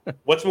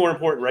 What's more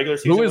important, regular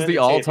season Who is the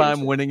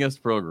all-time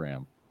winningest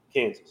program?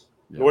 Kansas.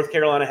 Yeah. North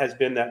Carolina has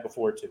been that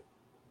before, too.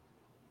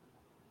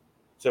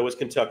 So was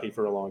Kentucky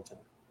for a long time.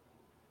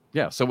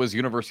 Yeah, so was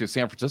University of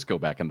San Francisco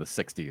back in the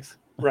 60s.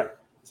 Right.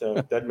 So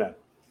it doesn't matter.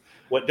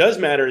 What does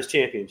matter is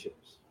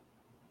championships.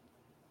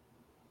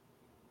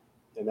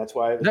 And that's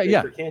why it was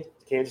big for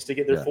Kansas to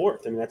get their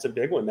 4th. I mean, that's a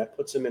big one. That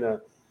puts them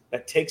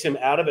that takes them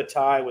out of a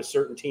tie with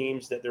certain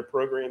teams that their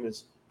program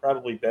is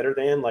probably better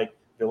than, like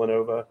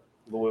Villanova,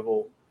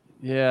 Louisville.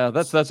 Yeah,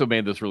 that's what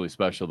made this really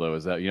special, though,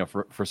 is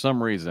that, for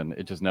some reason,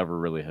 it just never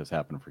really has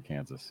happened for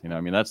Kansas.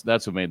 I mean, that's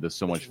what made this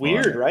so much fun.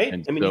 Weird, right?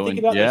 And you think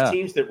about those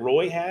teams that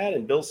Roy had,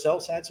 and Bill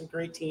Self's had some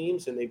great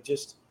teams, and they've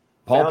just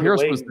Paul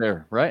Pierce was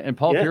there, right? And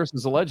Paul Pierce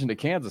is a legend at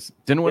Kansas.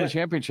 Didn't win a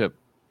championship.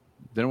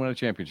 Ray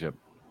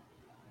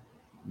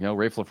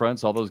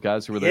LaFrentz, all those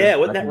guys who were there. Yeah,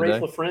 wasn't that Ray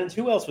LaFrentz?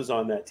 Who else was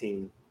on that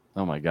team?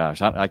 Oh, my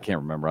gosh. I can't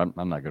remember.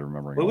 I'm not good at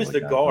remembering. Who was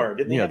the guard?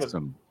 Didn't they have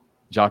some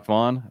Jacques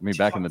Vaughn? I mean,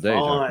 back in the day.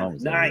 Jacques Vaughn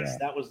was nice.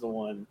 That was the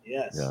one.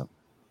 Yes.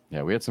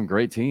 Yeah, we had some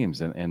great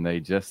teams, and they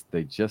just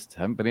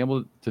haven't been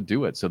able to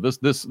do it. So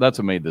that's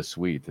what made this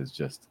sweet. Is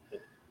just.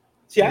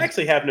 See, I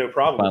actually have no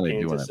problem with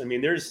Kansas. I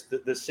mean, there's the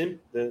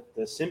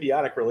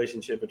symbiotic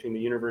relationship between the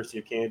University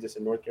of Kansas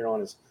and North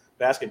Carolina's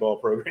basketball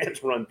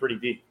programs run pretty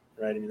deep,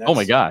 right? I mean, oh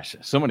my gosh,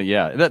 so many.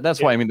 Yeah,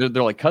 that's why. I mean,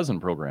 they're like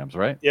cousin programs,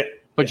 right? Yeah.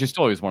 But you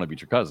still always want to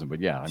beat your cousin. But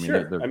yeah, I mean,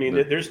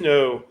 sure. There's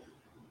no.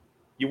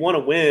 You want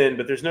to win,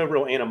 but there's no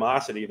real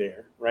animosity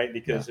there, right?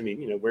 Because I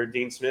mean, where'd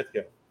Dean Smith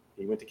go?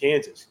 He went to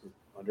Kansas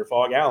under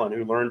Fog Allen,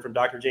 who learned from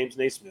Dr. James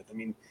Naismith. I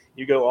mean,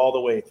 you go all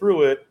the way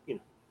through it,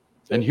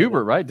 So, and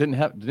Hubert, right?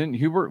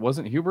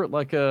 Wasn't Hubert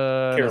like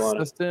an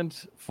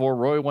assistant for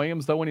Roy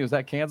Williams though when he was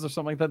at Kansas or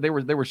something like that? They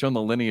were showing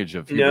the lineage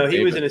of Hubert. No,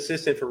 he was an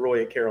assistant for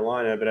Roy at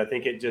Carolina, but I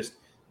think it just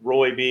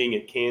Roy being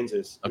at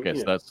Kansas. Okay,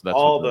 so that's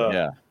all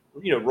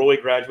Roy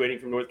graduating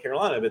from North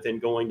Carolina, but then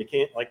going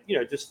to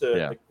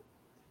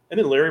and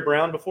then Larry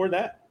Brown before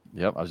that.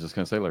 Yep, I was just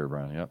going to say Larry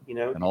Brown. Yep,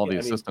 and all the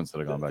assistants that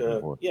have gone back and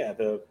forth. Yeah,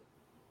 the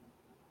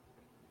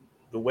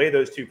way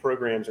those two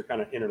programs are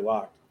kind of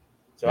interlocked.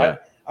 So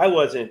I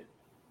wasn't.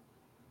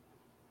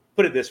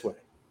 Put it this way,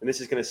 and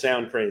this is going to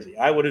sound crazy.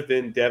 I would have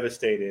been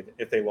devastated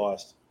if they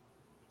lost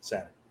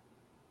Saturday,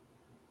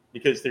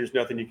 because there's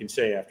nothing you can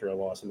say after a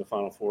loss in the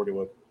Final Four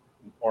to a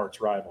arch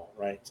rival,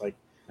 right? It's like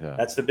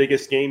that's the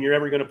biggest game you're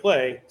ever going to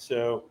play.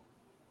 So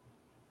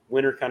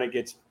winner kind of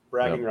gets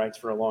bragging rights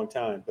for a long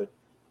time. But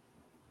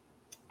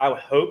I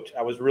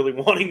was really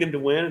wanting them to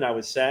win, and I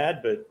was sad.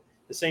 But at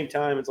the same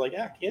time, it's like,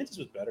 Kansas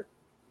was better.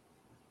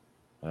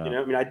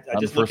 I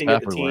just looking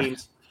at the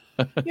teams.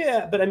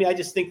 But I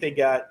just think they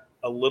got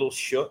a little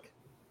shook.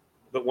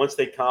 But once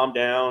they calmed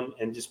down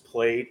and just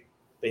played,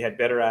 they had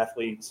better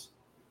athletes.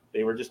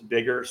 They were just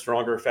bigger,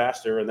 stronger,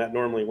 faster, and that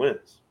normally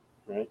wins,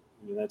 right?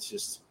 That's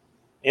just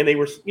 – and they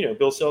were –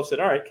 Bill Self said,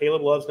 all right,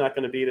 Caleb Love's not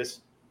going to beat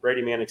us.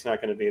 Brady Manek's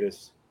not going to beat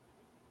us.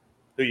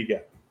 Who you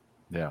got?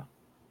 Yeah.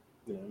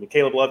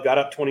 Caleb Love got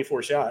up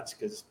 24 shots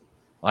because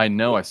 – I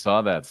know. I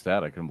saw that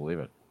stat. I couldn't believe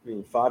it.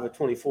 5 of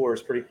 24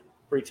 is pretty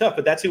tough,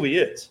 but that's who he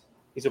is.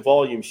 He's a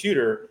volume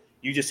shooter.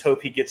 You just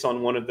hope he gets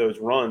on one of those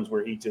runs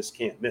where he just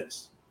can't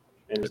miss.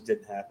 And it just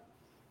didn't happen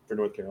for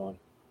North Carolina.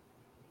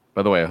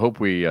 By the way, I hope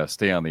we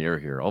stay on the air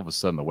here. All of a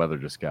sudden, the weather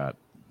just got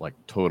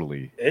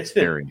totally. It's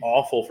been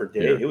awful for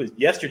days.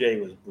 Yesterday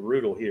was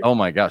brutal here. Oh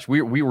my gosh,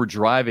 we were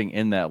driving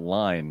in that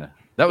line.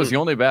 That was the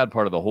only bad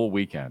part of the whole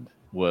weekend.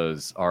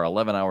 Was our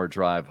 11-hour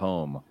drive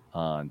home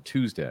on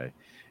Tuesday,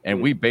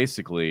 and we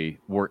basically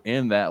were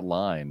in that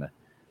line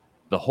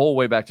the whole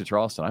way back to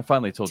Charleston. I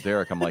finally told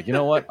Derek, I'm like, you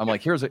know what? I'm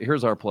like, here's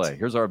our play.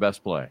 Here's our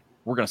best play.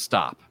 We're gonna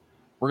stop.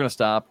 We're gonna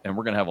stop, and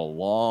we're gonna have a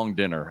long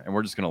dinner, and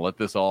we're just gonna let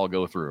this all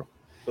go through.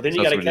 Well, then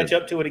you got to catch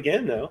up to it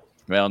again, though.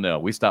 Well, no,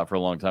 we stopped for a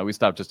long time. We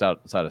stopped just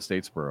outside of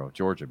Statesboro,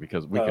 Georgia,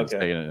 because we can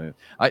stay in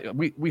it.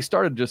 We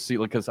started just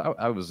because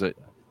I was you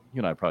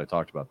and I probably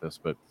talked about this,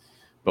 but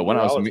when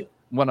I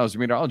was a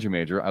meteorology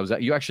major,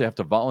 you actually have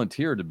to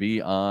volunteer to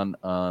be on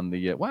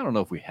the I don't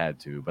know if we had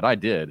to, but I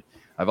did.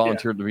 I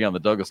volunteered to be on the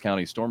Douglas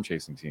County storm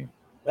chasing team.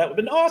 That would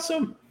have been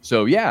awesome.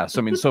 So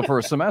so for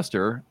a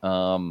semester,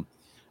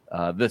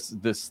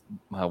 this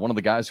one of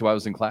the guys who I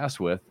was in class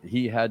with,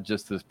 he had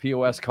just this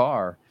POS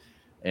car.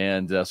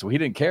 And so he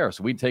didn't care.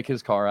 So we'd take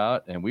his car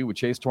out and we would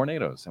chase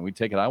tornadoes, and we'd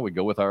take it out. We'd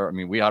go with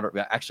we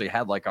actually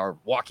had our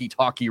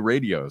walkie-talkie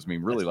radios.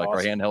 Really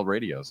our handheld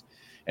radios.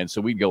 And so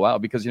we'd go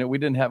out because, we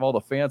didn't have all the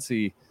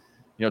fancy,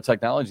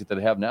 technology that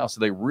they have now. So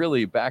they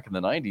really, back in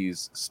the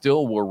 90s,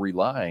 still were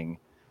relying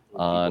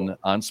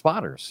on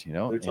spotters,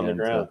 boots on the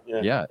ground.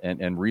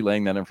 And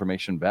relaying that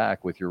information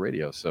back with your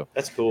radio. So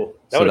that's cool.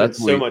 That would have been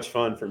so much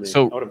fun for me.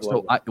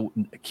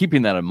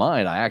 Keeping that in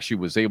mind, I actually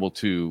was able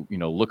to,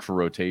 look for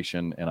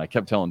rotation, and I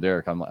kept telling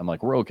Derek, I'm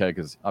like, we're okay,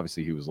 because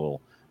obviously he was a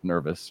little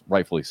nervous,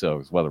 rightfully so,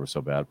 because the weather was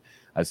so bad.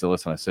 I said,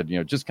 listen,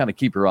 just kind of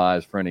keep your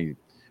eyes for any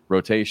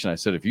rotation. I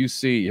said, if you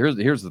see,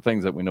 here's the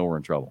things that we know we're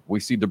in trouble. We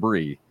see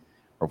debris,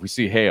 or if we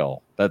see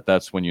hail,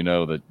 that's when you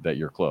know that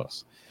you're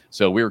close.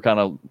 So we were kind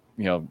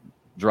of,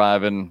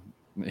 driving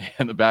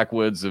in the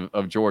backwoods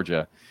of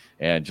Georgia,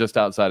 and just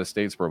outside of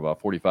Statesboro, about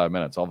 45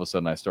 minutes, all of a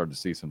sudden I started to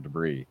see some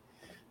debris,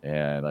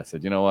 and I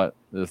said, you know what,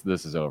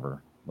 this is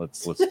over.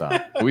 Let's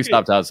stop. We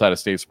stopped outside of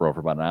Statesboro for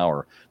about an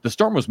hour. The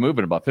storm was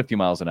moving about 50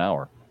 miles an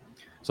hour,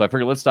 so I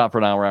figured let's stop for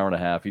an hour and a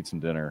half, eat some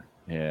dinner,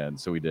 and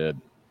so we did.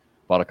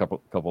 Bought a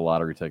couple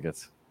lottery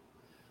tickets.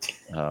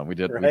 We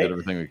did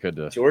everything we could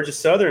to. Georgia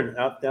Southern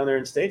out down there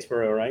in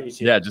Statesboro, right?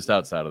 Just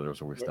outside of there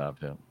was where we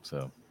stopped. Yeah.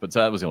 So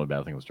that was the only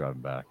bad thing, was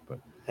driving back. But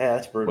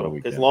that's brutal,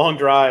 because long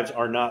drives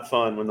are not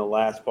fun when the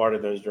last part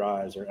of those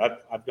drives are.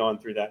 I've gone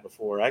through that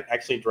before.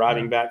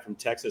 Driving back from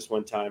Texas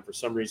one time, for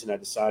some reason I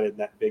decided in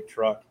that big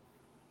truck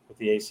with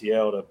the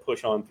ACL to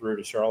push on through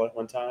to Charlotte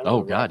one time.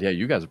 Oh God, yeah,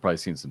 you guys have probably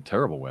seen some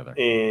terrible weather.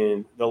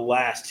 And the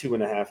last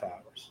 2.5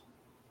 hours,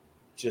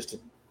 just a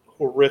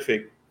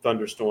horrific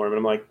thunderstorm, and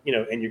I'm like,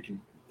 and you can.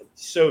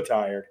 So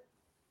tired,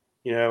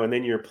 and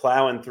then you're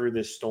plowing through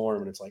this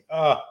storm, and it's like,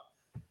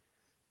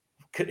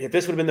 if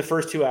this would have been the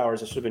first 2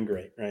 hours, this would have been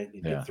great, right?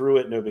 You get through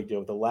it, no big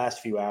deal. But the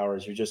last few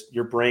hours,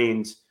 your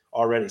brain's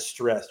already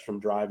stressed from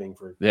driving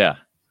for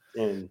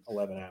in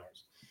 11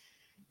 hours.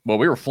 Well,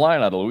 we were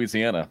flying out of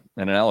Louisiana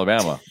and in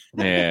Alabama,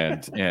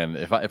 and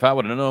if I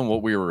would have known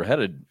what we were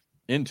headed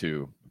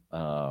into,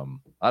 I'd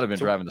have been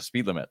driving the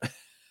speed limit.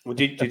 Well,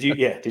 did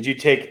you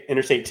take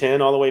Interstate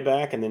 10 all the way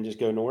back and then just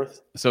go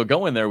north? So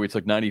going there, we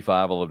took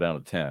 95 all the way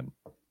down to 10,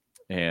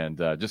 and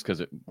just because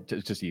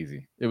it's just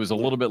easy. It was a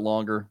little bit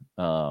longer,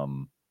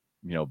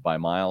 by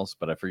miles,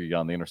 but I figured you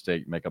got on the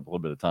interstate, make up a little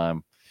bit of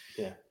time.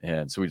 Yeah.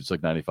 And so we just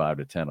took 95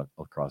 to 10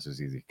 across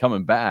as easy.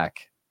 Coming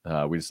back,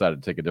 we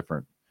decided to take a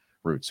different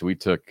route. So we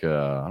took,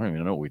 I don't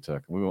even know what we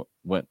took. We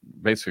went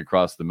basically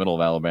across the middle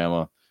of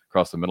Alabama,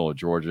 across the middle of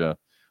Georgia,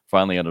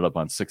 finally ended up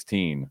on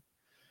 16.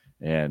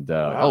 And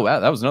wow.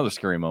 That was another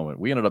scary moment.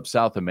 We ended up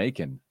south of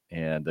Macon,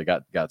 and they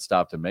got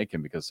stopped in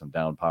Macon because some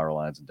down power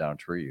lines and down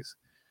trees.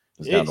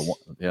 It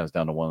was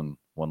down to one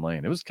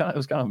lane. It was kind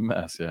of a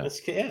mess. Yeah.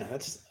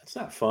 That's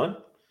not fun.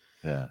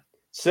 Yeah.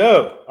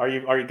 So are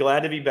you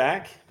glad to be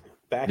back?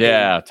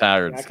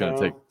 Tired. It's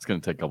gonna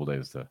take a couple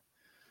days to.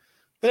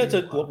 But it's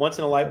a once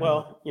in a life.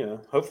 Well,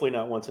 hopefully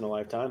not once in a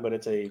lifetime, but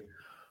it's a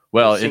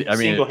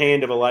single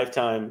hand of a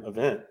lifetime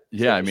event.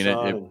 Yeah, I mean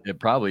it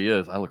probably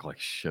is. I look like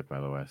shit, by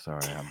the way.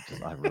 Sorry,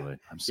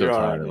 I'm so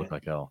tired. I look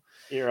like hell.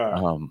 You're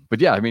all right. But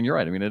yeah, I mean, you're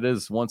right. I mean, it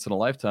is once in a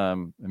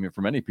lifetime. I mean,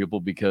 for many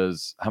people,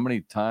 because how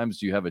many times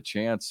do you have a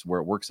chance where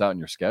it works out in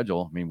your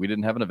schedule? I mean, we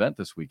didn't have an event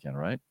this weekend,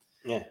 right?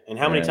 Yeah, and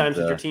how many times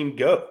did your team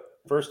go?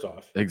 First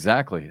off,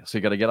 exactly. So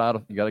you got to get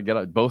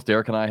out. Both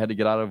Derek and I had to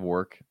get out of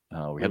work.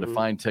 We had to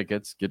find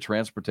tickets, get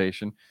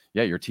transportation.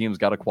 Yeah, your team's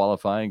got to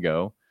qualify and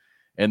go.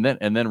 And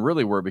then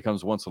really where it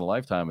becomes once in a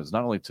lifetime is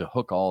not only to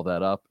hook all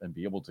that up and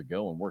be able to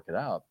go and work it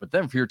out, but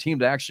then for your team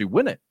to actually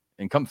win it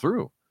and come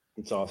through.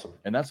 It's awesome.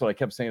 And that's what I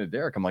kept saying to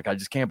Derek. I'm like, I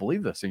just can't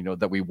believe this,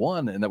 that we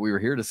won and that we were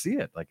here to see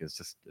it. Like,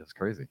 it's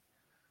crazy.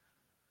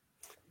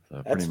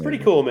 So that's pretty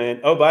cool,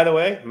 man. Oh, by the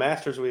way,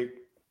 Masters Week.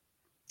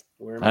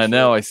 I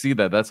know. I see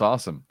that. That's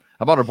awesome.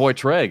 How about our boy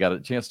Trey? Got a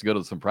chance to go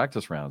to some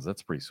practice rounds.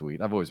 That's pretty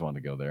sweet. I've always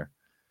wanted to go there.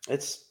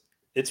 It's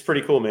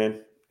pretty cool,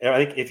 man.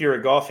 I think if you're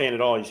a golf fan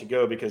at all, you should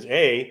go because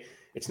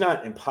it's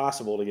not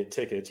impossible to get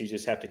tickets. You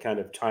just have to kind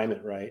of time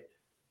it right.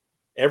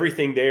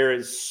 Everything there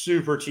is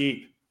super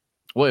cheap.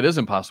 Well, it is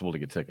impossible to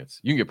get tickets.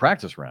 You can get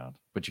practice round,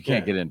 but you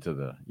can't get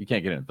into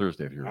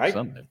Thursday if you're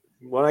Sunday.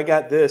 When I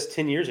got this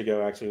 10 years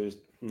ago, actually, it was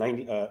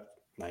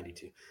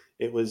 92.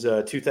 It was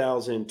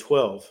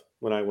 2012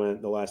 when I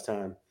went the last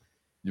time.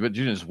 But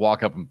you didn't just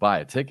walk up and buy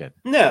a ticket.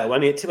 No, I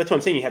mean, that's what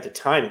I'm saying. You have to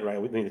time it right.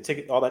 I mean, the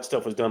ticket, all that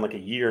stuff was done like a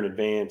year in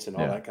advance and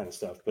all that kind of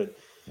stuff. But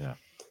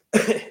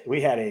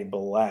we had a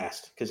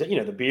blast because,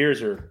 the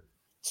beers are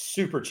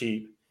super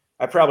cheap.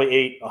 I probably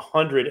ate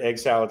 100 egg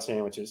salad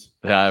sandwiches.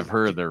 Yeah, I've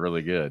heard they're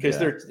really good.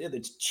 Because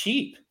it's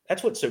cheap.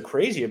 That's what's so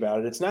crazy about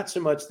it. It's not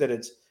so much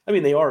that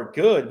they are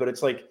good, but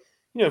it's like,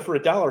 for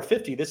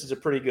 $1.50, this is a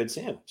pretty good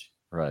sandwich.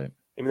 Right.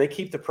 I mean, they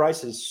keep the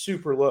prices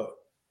super low.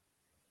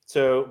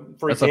 So,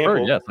 for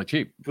example, it's like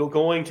cheap.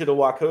 Going to the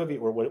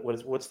Wachovia, or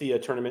what's the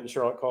tournament in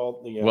Charlotte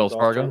called? The Wells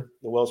Fargo.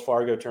 The Wells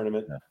Fargo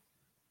tournament.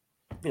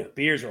 Yeah.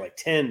 Beers are like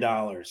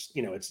 $10.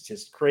 It's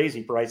just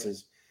crazy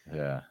prices.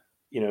 Yeah.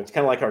 It's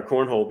kind of like our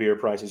cornhole beer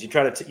prices. You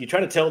try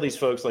to tell these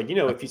folks, like,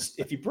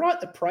 if you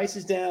brought the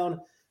prices down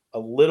a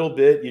little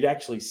bit, you'd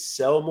actually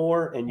sell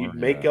more and you'd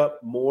make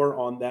up more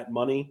on that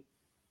money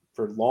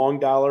for long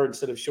dollar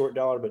instead of short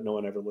dollar. But no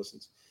one ever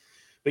listens.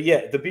 But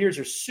yeah, the beers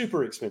are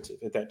super expensive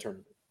at that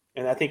tournament.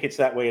 And I think it's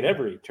that way at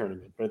every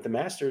tournament. But at the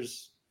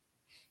Masters,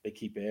 they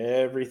keep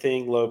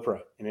everything low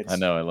pro. And I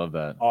know. I love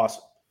that.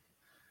 Awesome.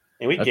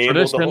 And we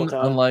gambled the whole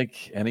time.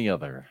 Unlike any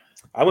other.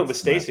 I went with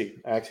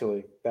Stacy,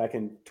 actually, back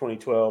in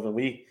 2012. And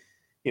we,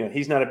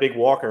 he's not a big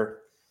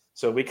walker.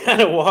 So we kind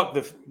of walked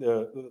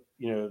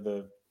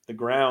the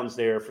grounds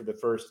there for the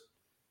first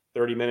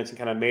 30 minutes and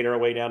kind of made our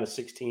way down to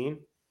 16.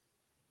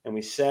 And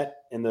we sat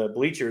in the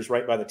bleachers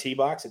right by the tee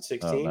box at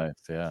 16. Oh, nice.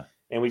 Yeah.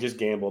 And we just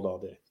gambled all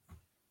day.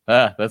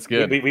 That's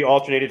good. We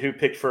alternated who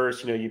picked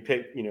first. You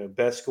pick,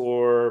 best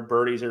score,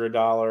 birdies are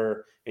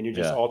 $1, and you're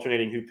just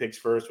alternating who picks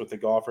first with the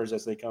golfers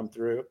as they come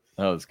through.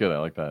 Oh, that's good. I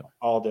like that.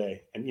 All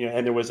day. And,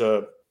 and there was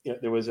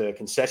a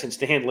concession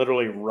stand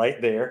literally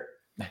right there.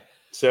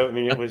 So, I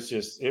mean, it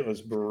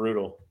was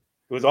brutal.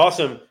 It was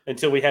awesome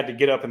until we had to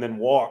get up and then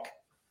walk,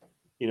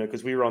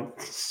 because we were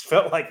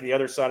felt like the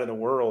other side of the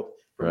world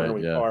from where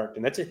we parked.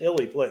 And that's a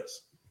hilly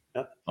place.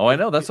 Oh, I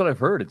know. That's what I've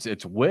heard.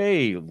 It's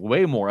way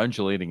more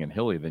undulating and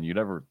hilly than you'd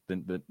ever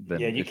than.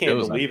 Yeah, you can't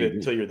believe it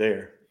until you're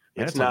there.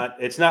 It's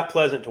not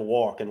pleasant to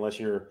walk unless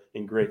you're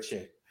in great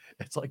shape.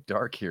 It's like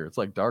dark here. It's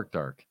like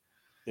dark.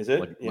 Is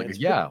it?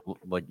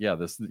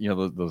 This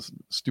those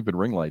stupid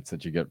ring lights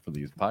that you get for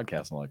these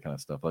podcasts and all that kind of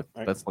stuff. Like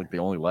that's like the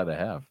only light I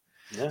have.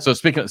 Yeah. So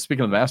speaking of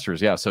the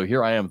Masters, so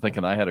here I am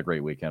thinking I had a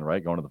great weekend,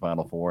 right? Going to the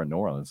Final Four in New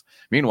Orleans.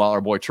 Meanwhile,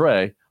 our boy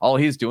Trey, all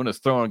he's doing is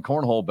throwing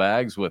cornhole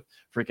bags with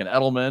freaking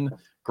Edelman,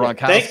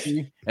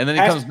 Gronkowski, and then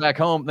he comes back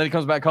home.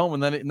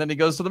 And then he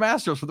goes to the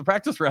Masters for the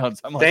practice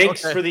rounds. I'm like,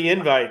 thanks for the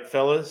invite,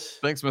 fellas.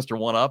 Thanks, Mr.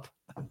 One Up.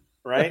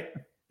 Right?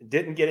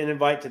 Didn't get an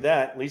invite to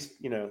that. At least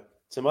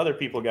some other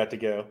people got to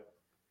go.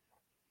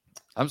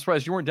 I'm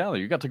surprised you weren't down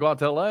there. You got to go out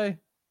to LA.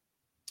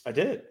 I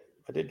did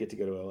get to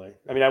go to LA.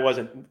 I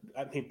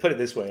mean, put it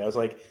this way. I was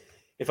like,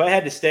 if I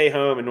had to stay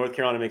home and North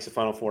Carolina makes a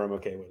Final Four, I'm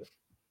okay with it.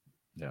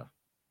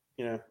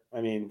 Yeah.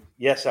 I mean,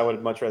 yes, I would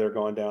have much rather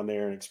gone down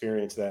there and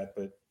experience that,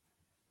 but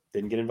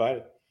didn't get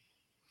invited.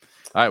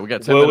 All right. We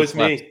got 10 minutes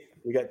left.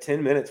 We got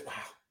 10 minutes. Wow.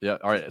 Yeah.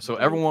 All right. So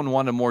everyone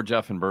wanted more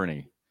Jeff and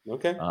Bernie.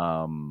 Okay.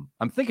 I'm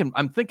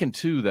thinking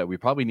too that we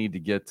probably need to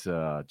get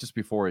just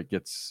before it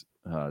gets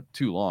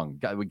too long.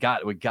 We got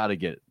to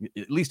get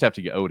at least have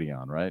to get Odie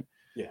on, right?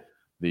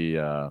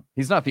 Yeah.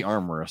 He's not the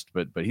armorist,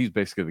 but he's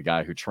basically the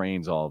guy who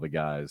trains all the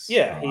guys.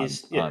 Yeah,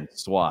 on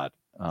SWAT.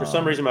 For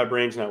some reason, my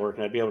brain's not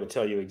working. I'd be able to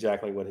tell you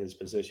exactly what his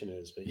position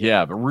is. But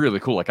but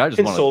really cool. Like I just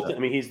consultant. I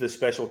mean, he's the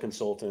special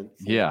consultant.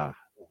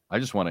 I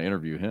just want to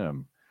interview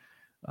him.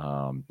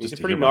 He's a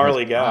pretty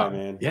gnarly guy,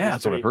 man. Yeah,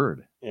 that's what I've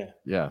heard.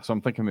 Yeah. So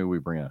I'm thinking maybe we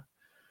bring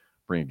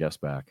a guest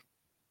back.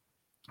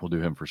 We'll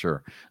do him for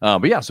sure.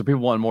 But yeah, so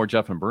people want more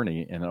Jeff and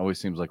Bernie, and it always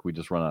seems like we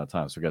just run out of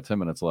time. So we got 10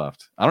 minutes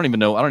left. I don't even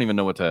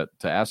know what to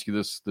ask you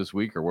this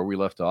week, or where we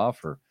left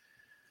off, or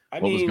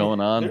what was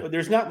going on.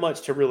 There's not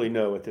much to really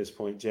know at this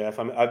point, Jeff.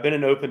 I've been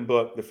an open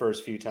book the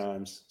first few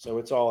times, so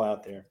it's all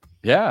out there.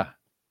 Yeah,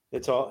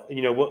 it's all.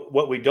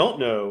 What we don't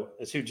know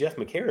is who Jeff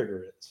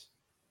McCarriger is.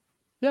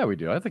 Yeah, we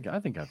do. I think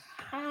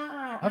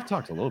I've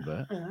talked a little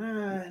bit.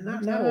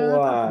 Not a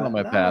lot. On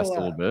my past a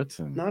little bit,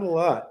 and not a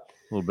lot.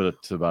 A little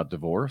bit about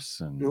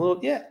divorce and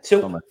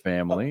so my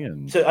family,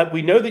 and so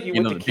we know that you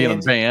went to Kansas. Being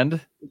a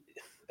band.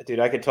 Dude,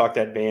 I could talk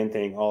that band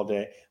thing all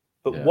day.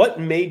 But what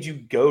made you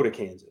go to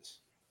Kansas?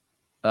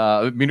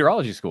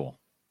 Meteorology school.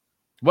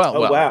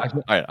 Well, wow.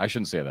 I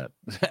shouldn't say that.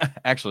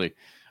 Actually,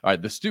 all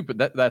right. That's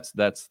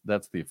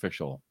the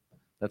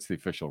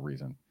official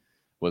reason.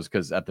 Was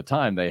because at the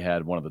time they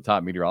had one of the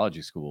top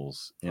meteorology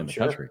schools in the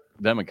country,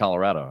 them in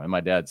Colorado. And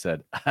my dad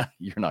said,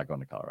 "You're not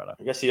going to Colorado."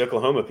 I guess the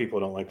Oklahoma people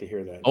don't like to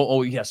hear that.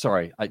 Oh yeah,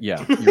 sorry. You're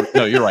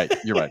right.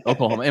 You're right.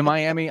 Oklahoma and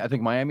Miami. I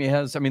think Miami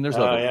has. I mean, there's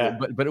other,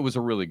 but it was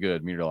a really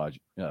good meteorology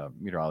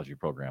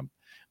program.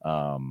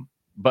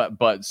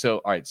 But so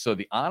all right. So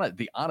the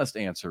honest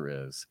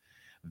answer is,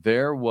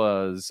 there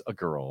was a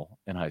girl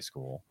in high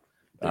school.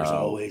 There's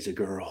always a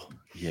girl.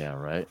 Yeah.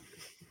 Right.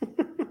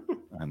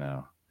 I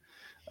know.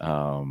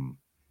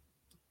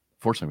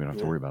 Fortunately, we don't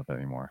have to worry about that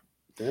anymore.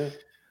 Yeah.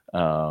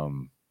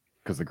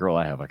 Because the girl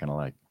I have, I kind of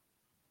like.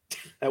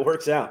 That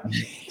works out.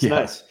 It's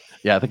nice.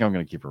 Yeah, I think I'm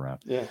going to keep her around.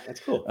 Yeah, that's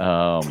cool.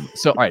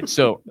 So all right,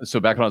 so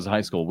back when I was in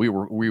high school, we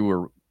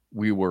were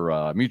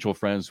mutual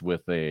friends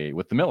with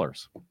the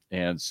Millers,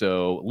 and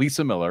so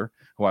Lisa Miller,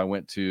 who I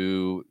went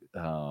to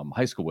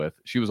high school with,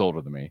 she was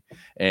older than me,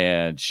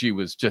 and she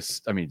was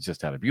just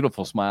had a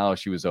beautiful smile.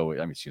 She was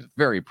she was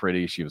very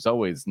pretty. She was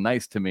always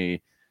nice to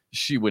me.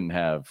 She wouldn't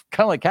have,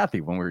 kind of like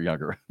Kathy when we were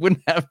younger,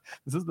 wouldn't have,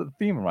 this is the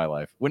theme of my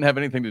life, wouldn't have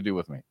anything to do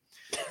with me.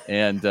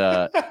 And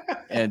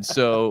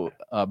so,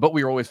 but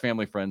we were always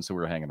family friends, so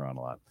we were hanging around a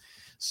lot.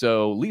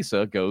 So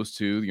Lisa goes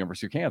to the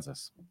University of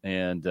Kansas,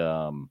 and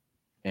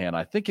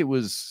I think it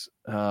was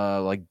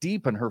like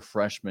deep in her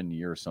freshman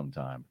year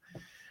sometime.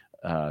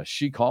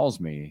 She calls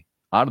me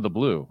out of the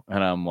blue,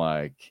 and I'm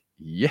like,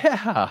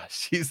 yeah,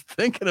 she's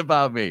thinking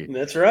about me.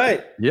 That's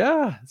right.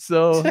 Yeah.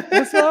 So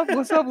what's up?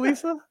 What's up,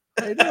 Lisa?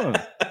 How you doing?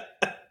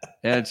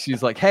 And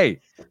she's like, hey,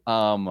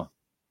 I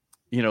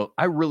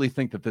really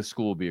think that this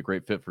school will be a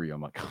great fit for you.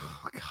 I'm like,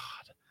 oh God.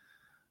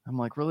 I'm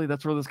like, really?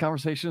 That's where this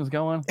conversation is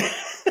going?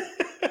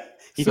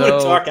 You want to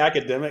talk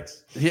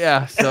academics?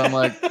 Yeah. So I'm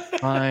like,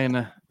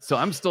 fine. So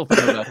I'm still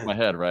thinking back in my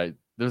head, right?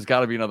 There's got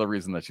to be another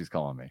reason that she's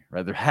calling me,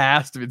 right? There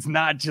has to be. It's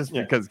not just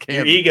because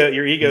Kansas.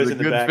 Your ego's in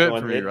the back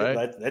for me,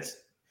 right? That's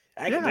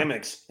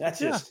academics. That's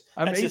just.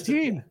 I'm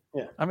 18.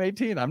 I'm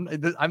 18.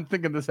 I'm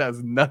thinking this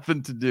has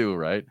nothing to do,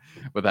 right,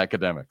 with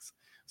academics.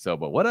 So,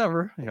 but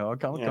whatever, I'll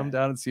come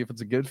down and see if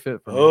it's a good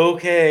fit for me.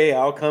 Okay,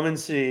 I'll come and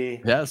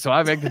see. Yeah, so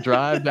I make the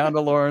drive down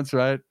to Lawrence,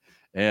 right?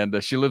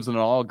 And she lives in an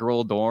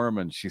all-girl dorm,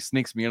 and she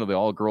sneaks me into the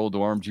all-girl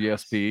dorm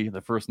GSP the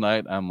first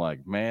night. I'm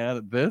like,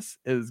 man, this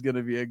is going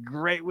to be a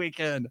great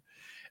weekend.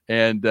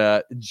 And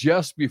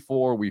just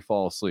before we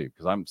fall asleep,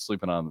 because I'm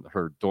sleeping on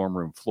her dorm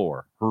room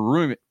floor,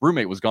 her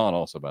roommate was gone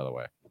also, by the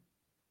way.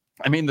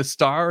 I mean, the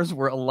stars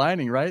were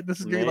aligning, right? This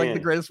is going to be like the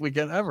greatest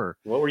weekend ever.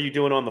 What were you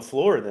doing on the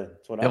floor then?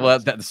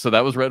 So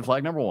that was red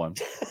flag number one.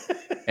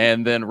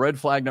 And then red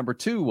flag number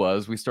two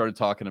was we started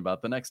talking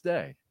about the next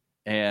day.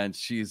 And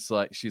she's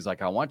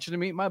like, I want you to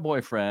meet my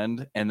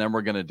boyfriend, and then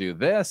we're gonna do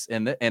this,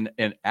 and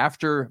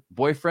after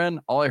boyfriend,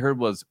 all I heard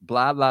was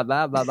blah blah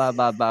blah blah blah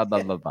blah blah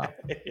blah blah blah.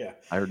 Yeah,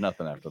 I heard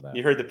nothing after that.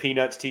 You heard the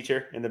Peanuts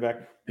teacher in the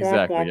back.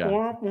 Exactly.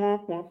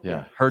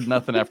 Yeah. Heard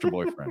nothing after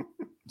boyfriend.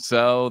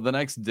 So the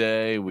next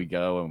day we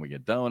go and we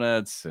get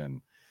donuts,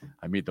 and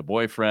I meet the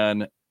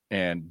boyfriend,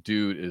 and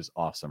dude is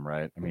awesome,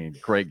 right? I mean,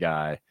 great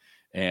guy.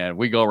 And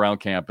we go around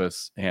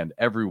campus, and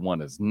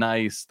everyone is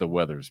nice. The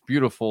weather's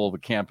beautiful. The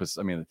campus,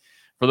 I mean,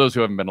 for those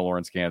who haven't been to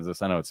Lawrence,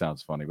 Kansas, I know it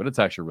sounds funny, but it's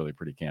actually a really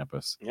pretty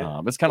campus. Yeah,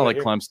 it's kind of like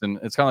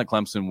Clemson. It's kind of like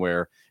Clemson,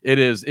 where it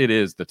is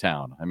the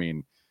town. I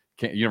mean,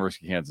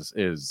 University of Kansas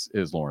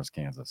is Lawrence,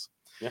 Kansas.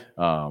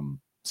 Yeah.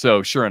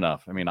 So sure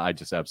enough, I mean, I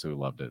just absolutely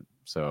loved it.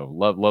 So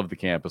love the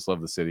campus,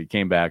 love the city.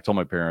 Came back, told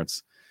my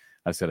parents.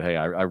 I said, hey,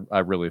 I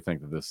really think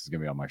that this is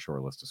going to be on my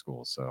short list of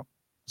schools.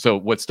 So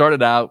what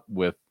started out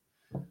with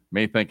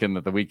me thinking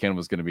that the weekend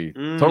was going to be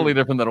totally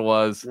different than it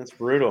was. That's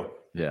brutal.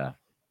 Yeah.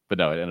 But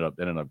no, it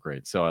ended up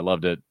great. So I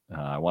loved it.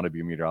 I wanted to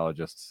be a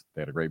meteorologist.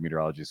 They had a great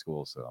meteorology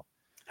school. So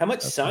how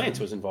much science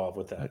was involved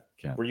with that?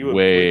 Were you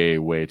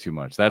way too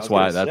much? That's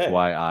why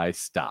I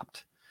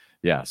stopped,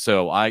 Yeah.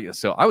 So I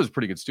was a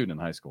pretty good student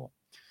in high school,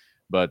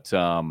 but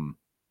and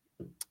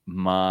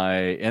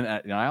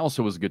I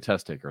also was a good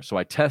test taker. So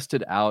I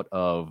tested out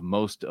of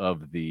most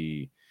of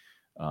the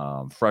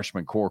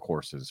freshman core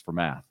courses for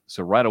math.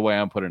 So right away,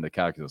 I'm put into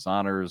calculus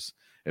honors,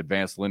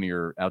 advanced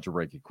linear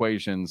algebraic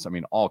equations. I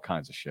mean, all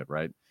kinds of shit,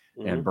 right?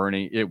 Mm-hmm. And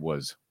Bernie, it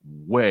was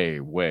way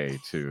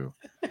too.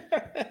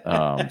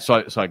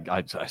 So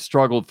I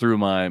struggled through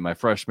my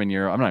freshman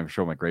year. I'm not even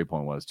sure what my grade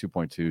point was,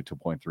 2.2,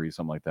 2.3,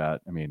 something like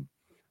that. I mean,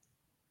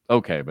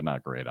 okay, but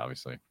not great,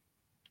 obviously.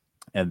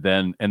 And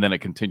then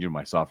it continued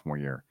my sophomore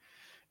year.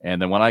 And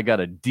then when I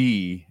got a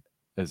D,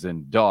 as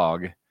in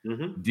dog,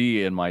 mm-hmm.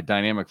 D in my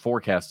dynamic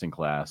forecasting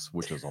class,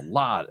 which is a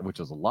lot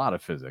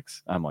of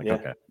physics. I'm like,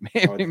 okay,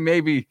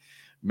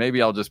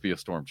 maybe I'll just be a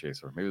storm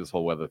chaser. Maybe this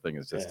whole weather thing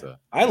is just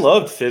I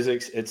loved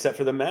physics except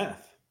for the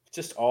math. It's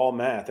just all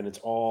math, and it's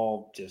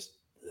all just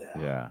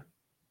yeah.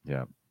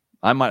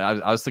 I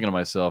was thinking to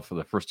myself for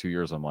the first 2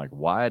 years, I'm like,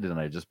 why didn't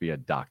I just be a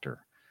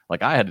doctor?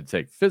 Like, I had to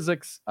take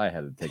physics, I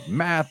had to take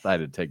math, I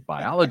had to take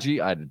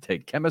biology, I had to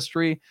take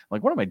chemistry.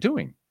 Like, what am I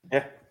doing?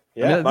 Yeah,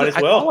 I mean, might as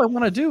well. All I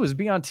want to do is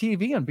be on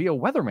TV and be a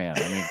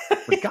weatherman. I mean,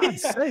 for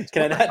God's sake,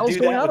 can I not do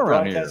that with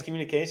broadcast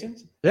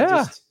communications? Yeah,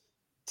 just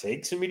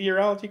take some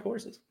meteorology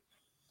courses.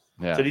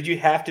 Yeah. So did you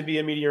have to be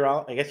a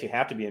meteorologist? I guess you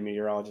have to be a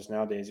meteorologist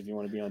nowadays if you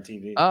want to be on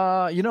TV.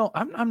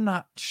 I'm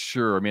not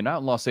sure. I mean,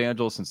 out in Los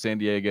Angeles and San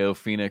Diego,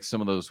 Phoenix,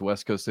 some of those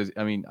West Coast cities,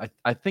 I mean,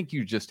 I think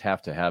you just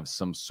have to have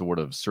some sort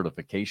of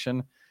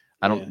certification.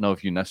 I don't know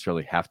if you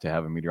necessarily have to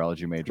have a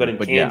meteorology major. But in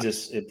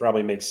Kansas, it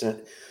probably makes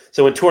sense.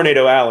 So in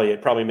Tornado Alley,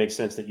 it probably makes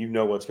sense that you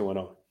know what's going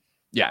on.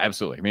 Yeah,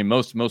 absolutely. I mean,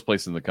 most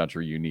places in the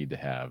country, you need to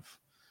have,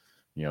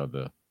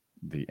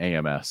 the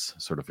AMS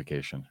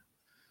certification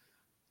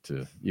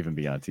to even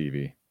be on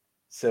TV.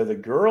 So the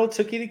girl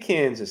took you to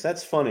Kansas.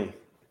 That's funny.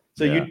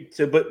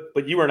 So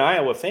but you were an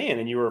Iowa fan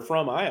and you were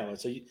from Iowa.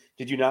 So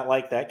did you not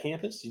like that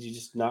campus? Did you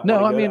just not?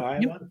 No, want to I go mean, to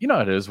Iowa? you know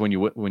how it is when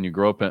you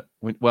grow up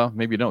well,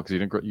 maybe you don't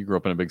because you grew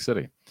up in a big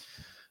city.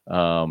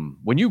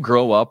 When you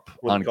grow up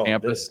on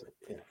campus,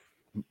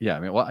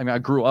 I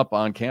grew up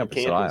on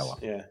campus at Iowa.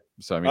 Yeah.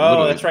 So I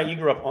mean, that's right. You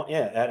grew up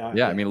at Iowa.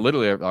 Yeah, I mean,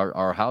 literally,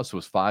 our house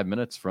was 5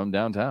 minutes from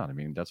downtown. I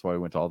mean, that's why we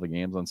went to all the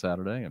games on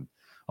Saturday and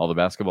all the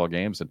basketball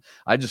games. And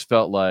I just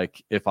felt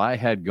like if I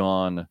had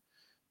gone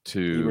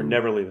to, you were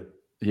never leaving.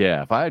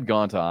 Yeah, if I had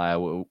gone to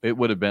Iowa, it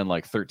would have been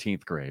like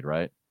 13th grade,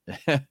 right?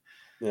 Yeah.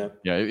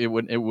 It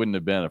wouldn't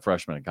have been a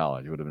freshman in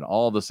college. It would have been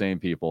all the same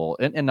people.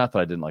 And not that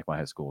I didn't like my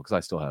high school, because I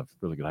still have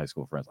really good high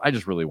school friends. I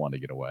just really wanted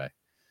to get away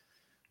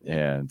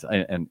and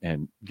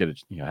get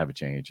have a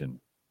change. And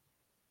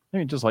I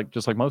mean, just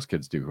like most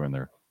kids do who are in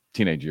their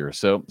teenage years.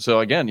 So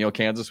again,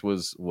 Kansas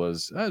was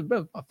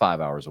about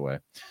 5 hours away.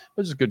 It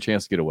was just a good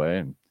chance to get away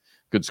and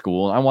good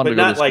school. I wanted to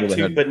go to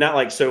school. But not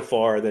like so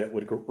far that it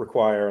would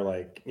require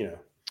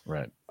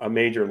right, a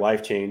major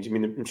life change. I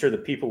mean, I'm sure the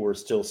people were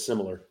still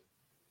similar,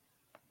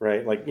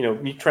 right? Like,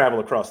 you travel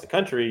across the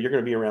country, you're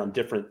going to be around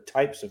different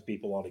types of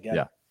people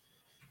altogether.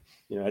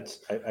 Yeah.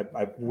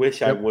 I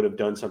wish I would have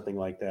done something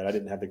like that. I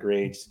didn't have the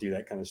grades to do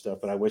that kind of stuff,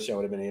 but I wish I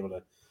would have been able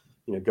to,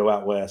 go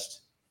out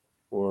west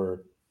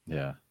or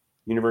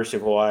University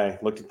of Hawaii.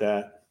 Looked at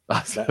that.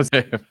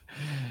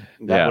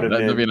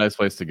 That'd be a nice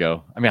place to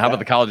go. I mean, how about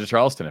the College of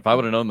Charleston? If I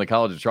would have known the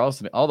College of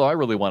Charleston, although I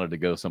really wanted to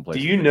go someplace.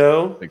 Do you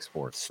know big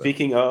sports?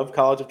 Speaking of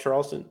College of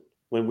Charleston,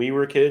 when we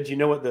were kids, you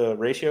know what the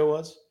ratio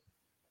was?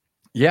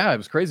 Yeah, it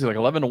was crazy, like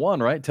 11-1,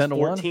 right?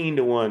 10-1,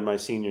 14-1. My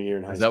senior year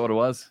in high school. Is that what it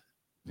was?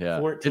 Yeah,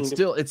 14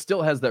 it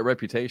still has that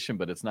reputation,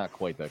 but it's not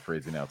quite that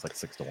crazy now. It's like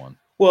 6-1.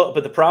 Well,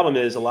 but the problem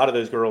is a lot of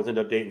those girls end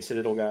up dating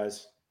Citadel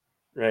guys.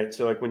 Right.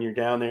 So like when you're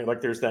down there,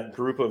 like there's that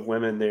group of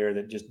women there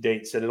that just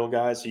date Citadel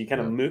guys. So you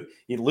kind of move,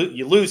 you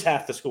lose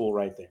half the school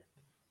right there.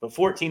 But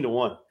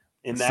 14-1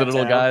 in that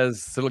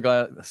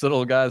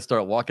Citadel guys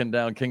start walking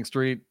down King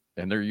Street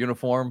in their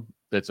uniform.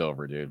 It's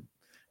over, dude.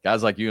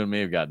 Guys like you and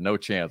me have got no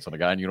chance when a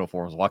guy in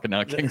uniform is walking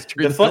down King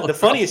Street. The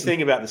funniest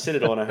thing about the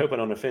Citadel, and I hope I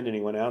don't offend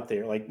anyone out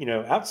there,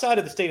 outside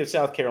of the state of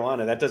South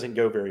Carolina, that doesn't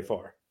go very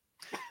far.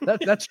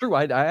 That's true.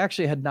 I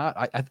actually had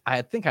not.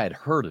 I think I had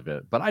heard of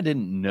it, but I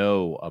didn't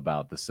know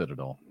about the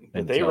Citadel.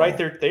 But they write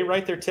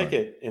their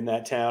ticket in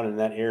that town, in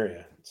that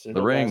area.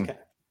 Citadel, the ring.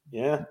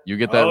 Yeah. You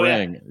get that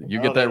ring. Yeah.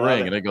 You get that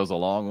ring, and it goes a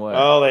long way.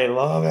 Oh, they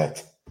love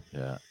it.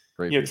 Yeah.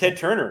 Great. Ted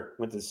Turner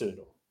went to the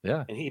Citadel.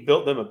 Yeah. And he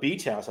built them a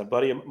beach house. A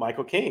buddy of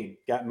Michael Caine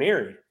got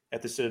married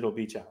at the Citadel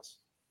Beach House.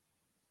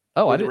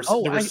 Oh, I didn't.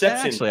 The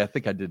reception. I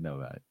think I did know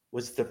that.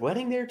 Was the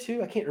wedding there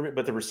too? I can't remember,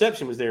 but the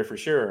reception was there for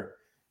sure.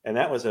 And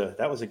that was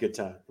a good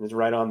time. It was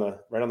right on the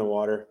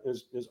water.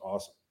 It was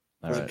awesome.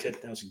 That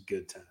was a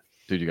good time.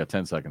 Dude, you got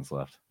 10 seconds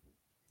left.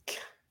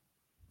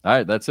 All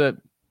right, that's it.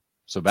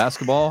 So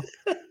basketball,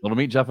 little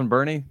meet Jeff and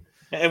Bernie.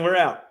 And we're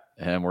out.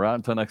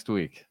 Until next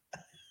week.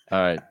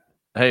 All right.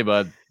 Hey,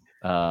 bud.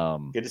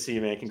 Good to see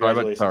you, man.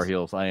 Congratulations. Sorry about Tar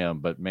Heels. I am,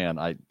 but man,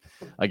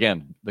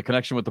 the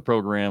connection with the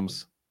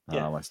programs.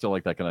 I still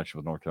like that connection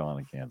with North Carolina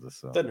and Kansas.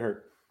 So doesn't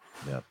hurt.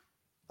 Yeah.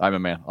 All right, my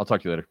man. I'll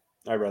talk to you later.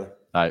 All right, brother.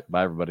 All right.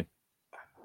 Bye, everybody.